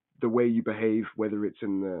of the way you behave, whether it's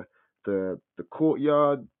in the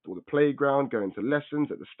courtyard or the playground, going to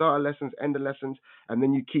lessons, at the start of lessons, end of lessons, and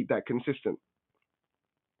then you keep that consistent.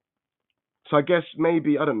 So I guess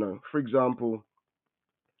maybe, I don't know, for example,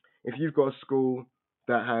 if you've got a school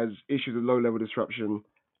that has issues with low-level disruption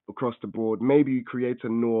across the board, maybe you create a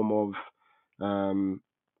norm of,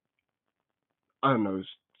 I don't know,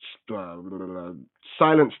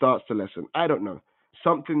 silent starts to lesson. I don't know.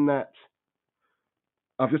 Something that,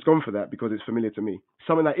 I've just gone for that because it's familiar to me.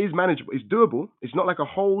 Something that is manageable, it's doable. It's not like a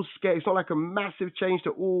whole scale, it's not like a massive change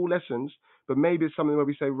to all lessons, but maybe it's something where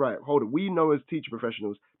we say, right, hold it. We know as teacher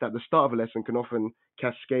professionals that the start of a lesson can often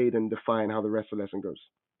cascade and define how the rest of the lesson goes.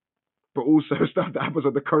 But also stuff that happens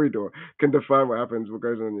on the corridor can define what happens, what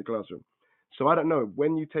goes on in your classroom. So I don't know,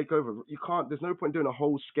 when you take over, there's no point doing a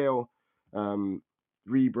whole scale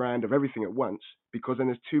rebrand of everything at once, because then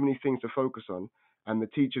there's too many things to focus on, and the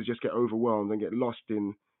teachers just get overwhelmed and get lost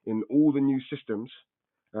in all the new systems.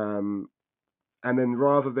 And then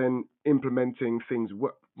rather than implementing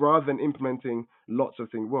lots of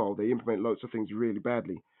things well, they implement lots of things really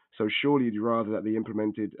badly. So surely you'd rather that they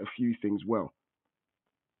implemented a few things well,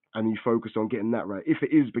 and you focus on getting that right. If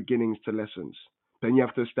it is beginnings to lessons, then you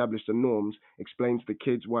have to establish the norms, explain to the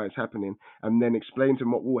kids why it's happening, and then explain to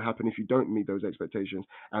them what will happen if you don't meet those expectations.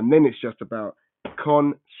 And then it's just about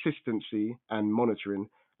consistency and monitoring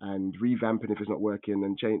and revamping if it's not working,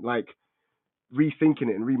 and rethinking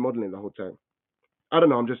it and remodeling it the whole time. I don't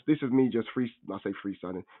know. This is me just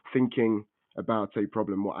freestyling, thinking about a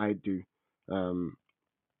problem, what I'd do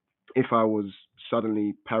if I was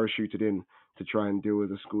suddenly parachuted in to try and deal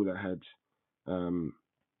with a school that had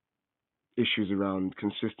issues around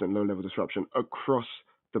consistent low-level disruption across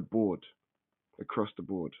the board.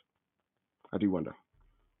 I do wonder.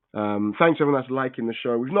 Thanks everyone that's liking the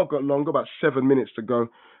show. We've not got long, got about 7 minutes to go.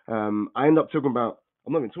 I end up talking about,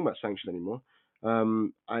 I'm not even talking about sanctions anymore.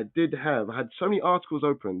 I had so many articles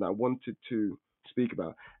open that I wanted to speak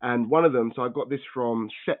about. And one of them, so I got this from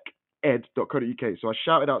seced.co.uk. So I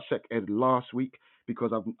shouted out SecEd last week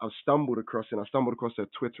because I've stumbled across it. I stumbled across their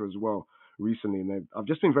Twitter as well recently, and I've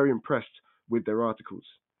just been very impressed with their articles.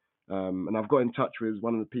 And I've got in touch with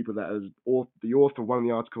one of the people that is the author of one of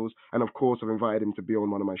the articles, and of course I've invited him to be on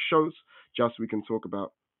one of my shows just so we can talk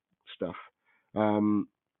about stuff. And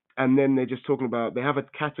then they're just talking about, they have a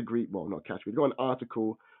category, well, not category, they've got an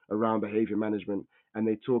article around behavior management, and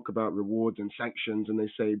they talk about rewards and sanctions, and they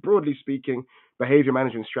say, broadly speaking, behavior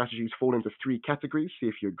management strategies fall into 3 categories. See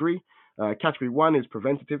if you agree. Category 1 is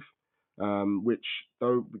preventative, which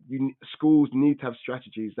schools need to have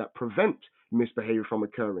strategies that prevent misbehavior from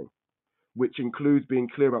occurring, which includes being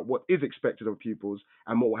clear about what is expected of pupils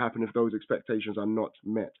and what will happen if those expectations are not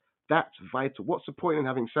met. That's vital. What's the point in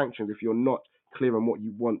having sanctions if you're not clear on what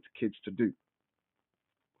you want kids to do?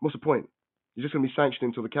 What's the point? You're just going to be sanctioned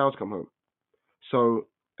until the cows come home. So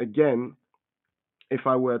again, if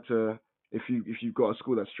you've got a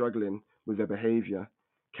school that's struggling with their behavior,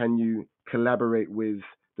 can you collaborate with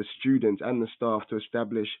the students and the staff to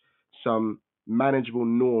establish some manageable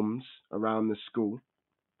norms around the school,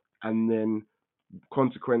 and then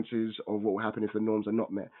consequences of what will happen if the norms are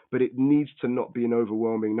not met? But it needs to not be an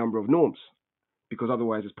overwhelming number of norms, because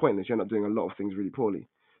otherwise it's pointless. You end up doing a lot of things really poorly.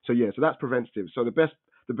 So that's preventative. So the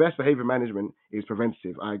best behavior management is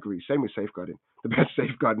preventative. I agree. Same with safeguarding. The best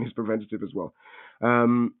safeguarding is preventative as well.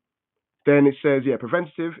 Then it says,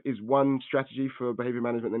 preventative is one strategy for behavior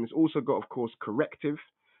management. Then it's also got, of course, corrective.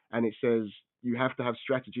 And it says you have to have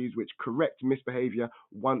strategies which correct misbehavior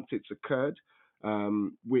once it's occurred,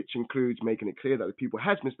 which includes making it clear that the pupil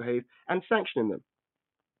has misbehaved and sanctioning them.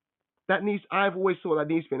 I've always thought that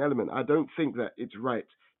needs to be an element. I don't think that it's right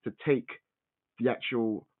to take the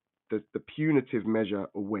actual, the punitive measure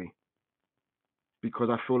away, because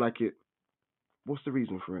I feel like what's the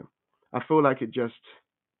reason for it? I feel like it just,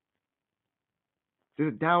 does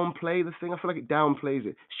it downplay the thing? I feel like it downplays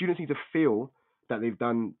it. Students need to feel that they've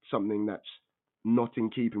done something that's not in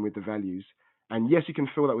keeping with the values. And yes, you can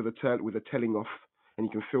feel that with a telling off, and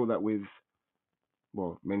you can feel that with,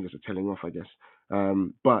 well, mainly just a telling off, I guess.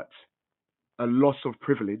 But a loss of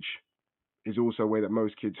privilege is also a way that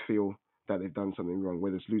most kids feel that they've done something wrong,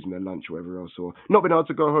 whether it's losing their lunch or whatever else, or not being able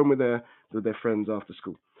to go home with their friends after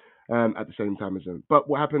school at the same time as them. But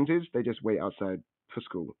what happens is they just wait outside for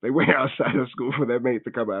school. They wait outside of school for their mate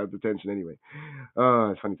to come out of detention anyway.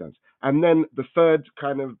 It's funny times. And then the third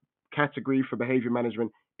kind of category for behavior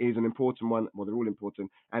management is an important one. Well, they're all important,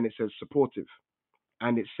 and it says supportive.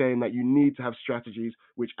 And it's saying that you need to have strategies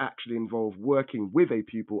which actually involve working with a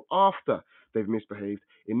pupil after they've misbehaved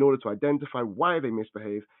in order to identify why they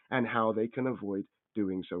misbehave and how they can avoid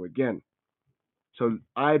doing so again. So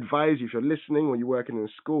I advise you, if you're listening or you're working in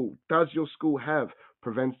a school, does your school have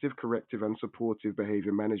preventative, corrective, and supportive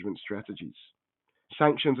behavior management strategies?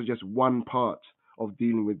 Sanctions are just one part of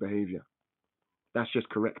dealing with behavior. That's just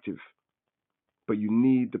corrective. But you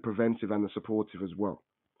need the preventive and the supportive as well.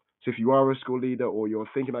 So if you are a school leader, or you're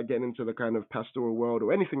thinking about getting into the kind of pastoral world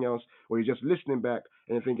or anything else, or you're just listening back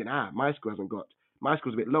and you're thinking, my school's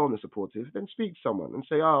a bit low on the supportive, then speak to someone and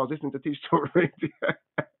say, I was listening to Teacher Talk Radio.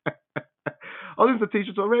 I was listening to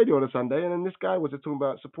Teacher Talk Radio on a Sunday, and then this guy was just talking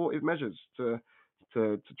about supportive measures to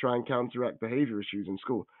try and counteract behavior issues in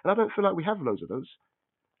school. And I don't feel like we have loads of those.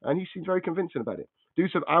 And he seems very convincing about it.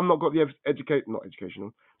 I'm not got the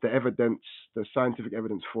evidence, the scientific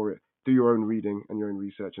evidence for it. Do your own reading and your own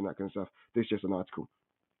research and that kind of stuff. This is just an article.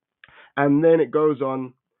 And then it goes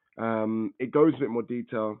on. It goes a bit more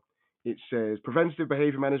detail. It says preventative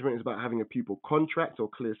behavior management is about having a pupil contract or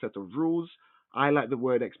clear set of rules. I like the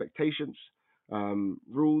word expectations.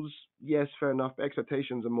 Rules, yes, fair enough. But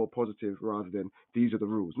expectations are more positive rather than these are the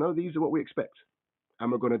rules. No, these are what we expect.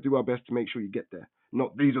 And we're going to do our best to make sure you get there.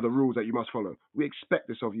 Not these are the rules that you must follow. We expect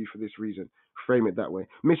this of you for this reason. Frame it that way.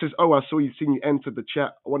 Mrs. O, I saw you, seen you entered the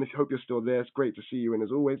chat. I hope you're still there. It's great to see you in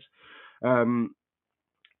as always. And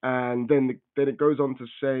then it goes on to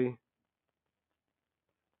say,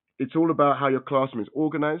 it's all about how your classroom is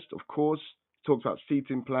organized, of course. It talks about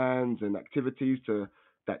seating plans and activities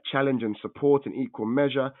that challenge and support in equal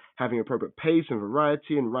measure, having appropriate pace and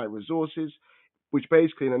variety and right resources, which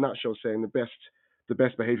basically, in a nutshell, saying the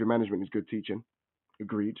best behavior management is good teaching.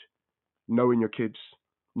 Agreed. Knowing your kids,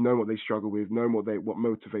 knowing what they struggle with, knowing what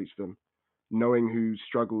motivates them, knowing who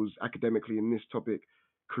struggles academically in this topic,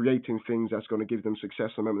 creating things that's going to give them success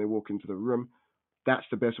the moment they walk into the room. That's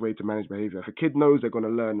the best way to manage behavior. If a kid knows they're going to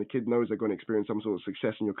learn, the kid knows they're going to experience some sort of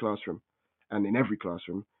success in your classroom and in every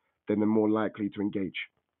classroom, then they're more likely to engage,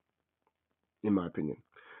 in my opinion.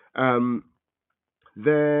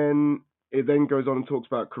 Then it then goes on and talks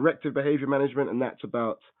about corrective behavior management, and that's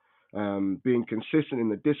about being consistent in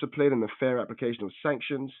the discipline and the fair application of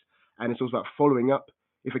sanctions. And it's also about following up.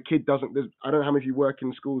 If a kid doesn't, I don't know how many of you work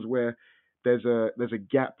in schools where there's a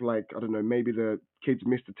gap, like, I don't know, maybe the kids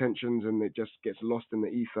miss detentions and it just gets lost in the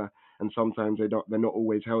ether, and sometimes they're not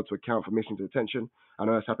always held to account for missing detention. I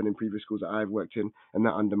know that's happened in previous schools that I've worked in, and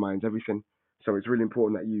that undermines everything. So it's really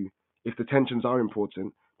important that if detentions are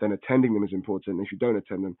important, then attending them is important. If you don't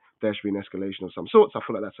attend them, there should be an escalation of some sorts. I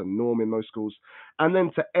feel like that's a norm in most schools. And then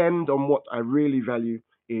to end on what I really value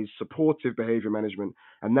is supportive behavior management,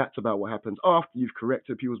 and that's about what happens after you've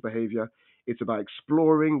corrected pupils' behavior. It's about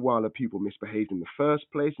exploring while a pupil misbehaved in the first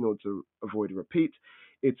place in order to avoid a repeat.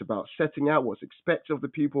 It's about setting out what's expected of the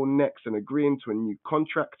pupil next and agreeing to a new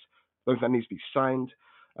contract, both that needs to be signed,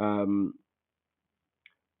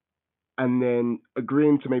 and then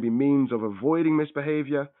agreeing to maybe means of avoiding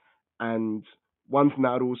misbehavior. And one thing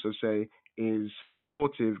that I'd also say is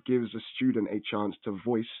supportive gives a student a chance to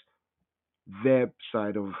voice their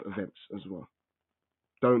side of events as well.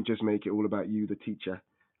 Don't just make it all about you, the teacher.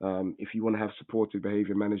 If you want to have supportive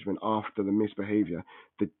behavior management after the misbehavior,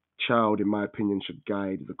 the child, in my opinion, should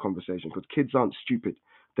guide the conversation, because kids aren't stupid.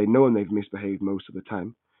 They know when they've misbehaved most of the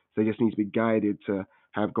time. They just need to be guided to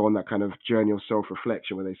have gone that kind of journey of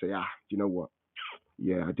self-reflection where they say, you know what?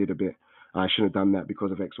 Yeah, I did a bit. I shouldn't have done that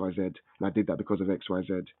because of X, Y, Z. And I did that because of X, Y,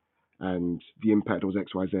 Z. And the impact was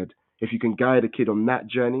X, Y, Z. If you can guide a kid on that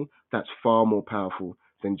journey, that's far more powerful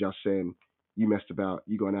than just saying, you messed about,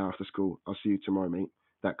 you got an hour after school, I'll see you tomorrow, mate.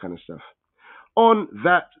 That kind of stuff. On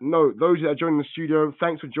that note, those that are joining the studio,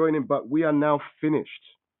 thanks for joining, but we are now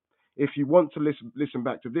finished. If you want to listen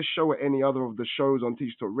back to this show or any other of the shows on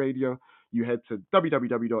Teacher Talk Radio, you head to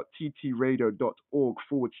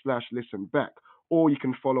www.ttradio.org/listen back. Or you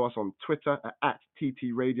can follow us on Twitter at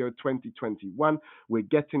TTRadio2021. We're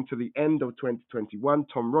getting to the end of 2021.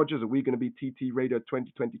 Tom Rogers, are we going to be TT Radio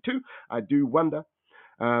 2022? I do wonder.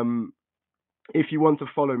 If you want to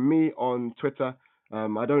follow me on Twitter,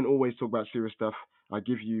 I don't always talk about serious stuff. I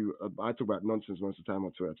talk about nonsense most of the time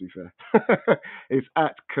on Twitter, to be fair. It's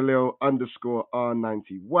at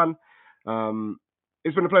Khalil_R91.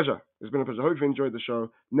 It's been a pleasure. I hope you enjoyed the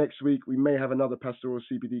show. Next week, we may have another pastoral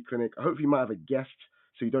CPD clinic. I hope you might have a guest,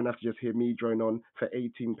 so you don't have to just hear me drone on for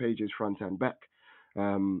 18 pages front and back.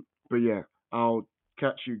 But yeah, I'll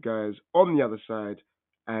catch you guys on the other side,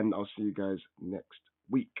 and I'll see you guys next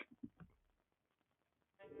week.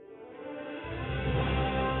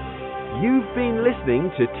 You've been listening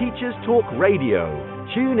to Teachers Talk Radio.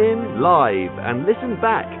 Tune in live and listen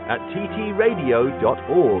back at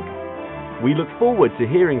ttradio.org. We look forward to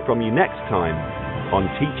hearing from you next time on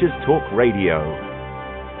Teachers Talk Radio.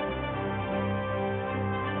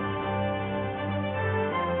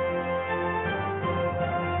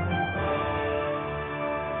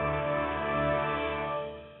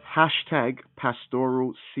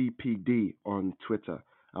 #PastoralCPD on Twitter.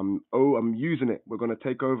 I'm using it. We're going to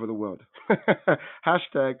take over the world.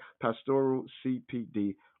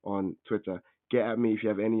 #PastoralCPD on Twitter. Get at me if you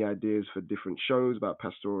have any ideas for different shows about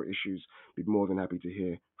pastoral issues. Be more than happy to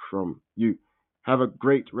hear from you. Have a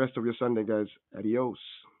great rest of your Sunday, guys. Adios.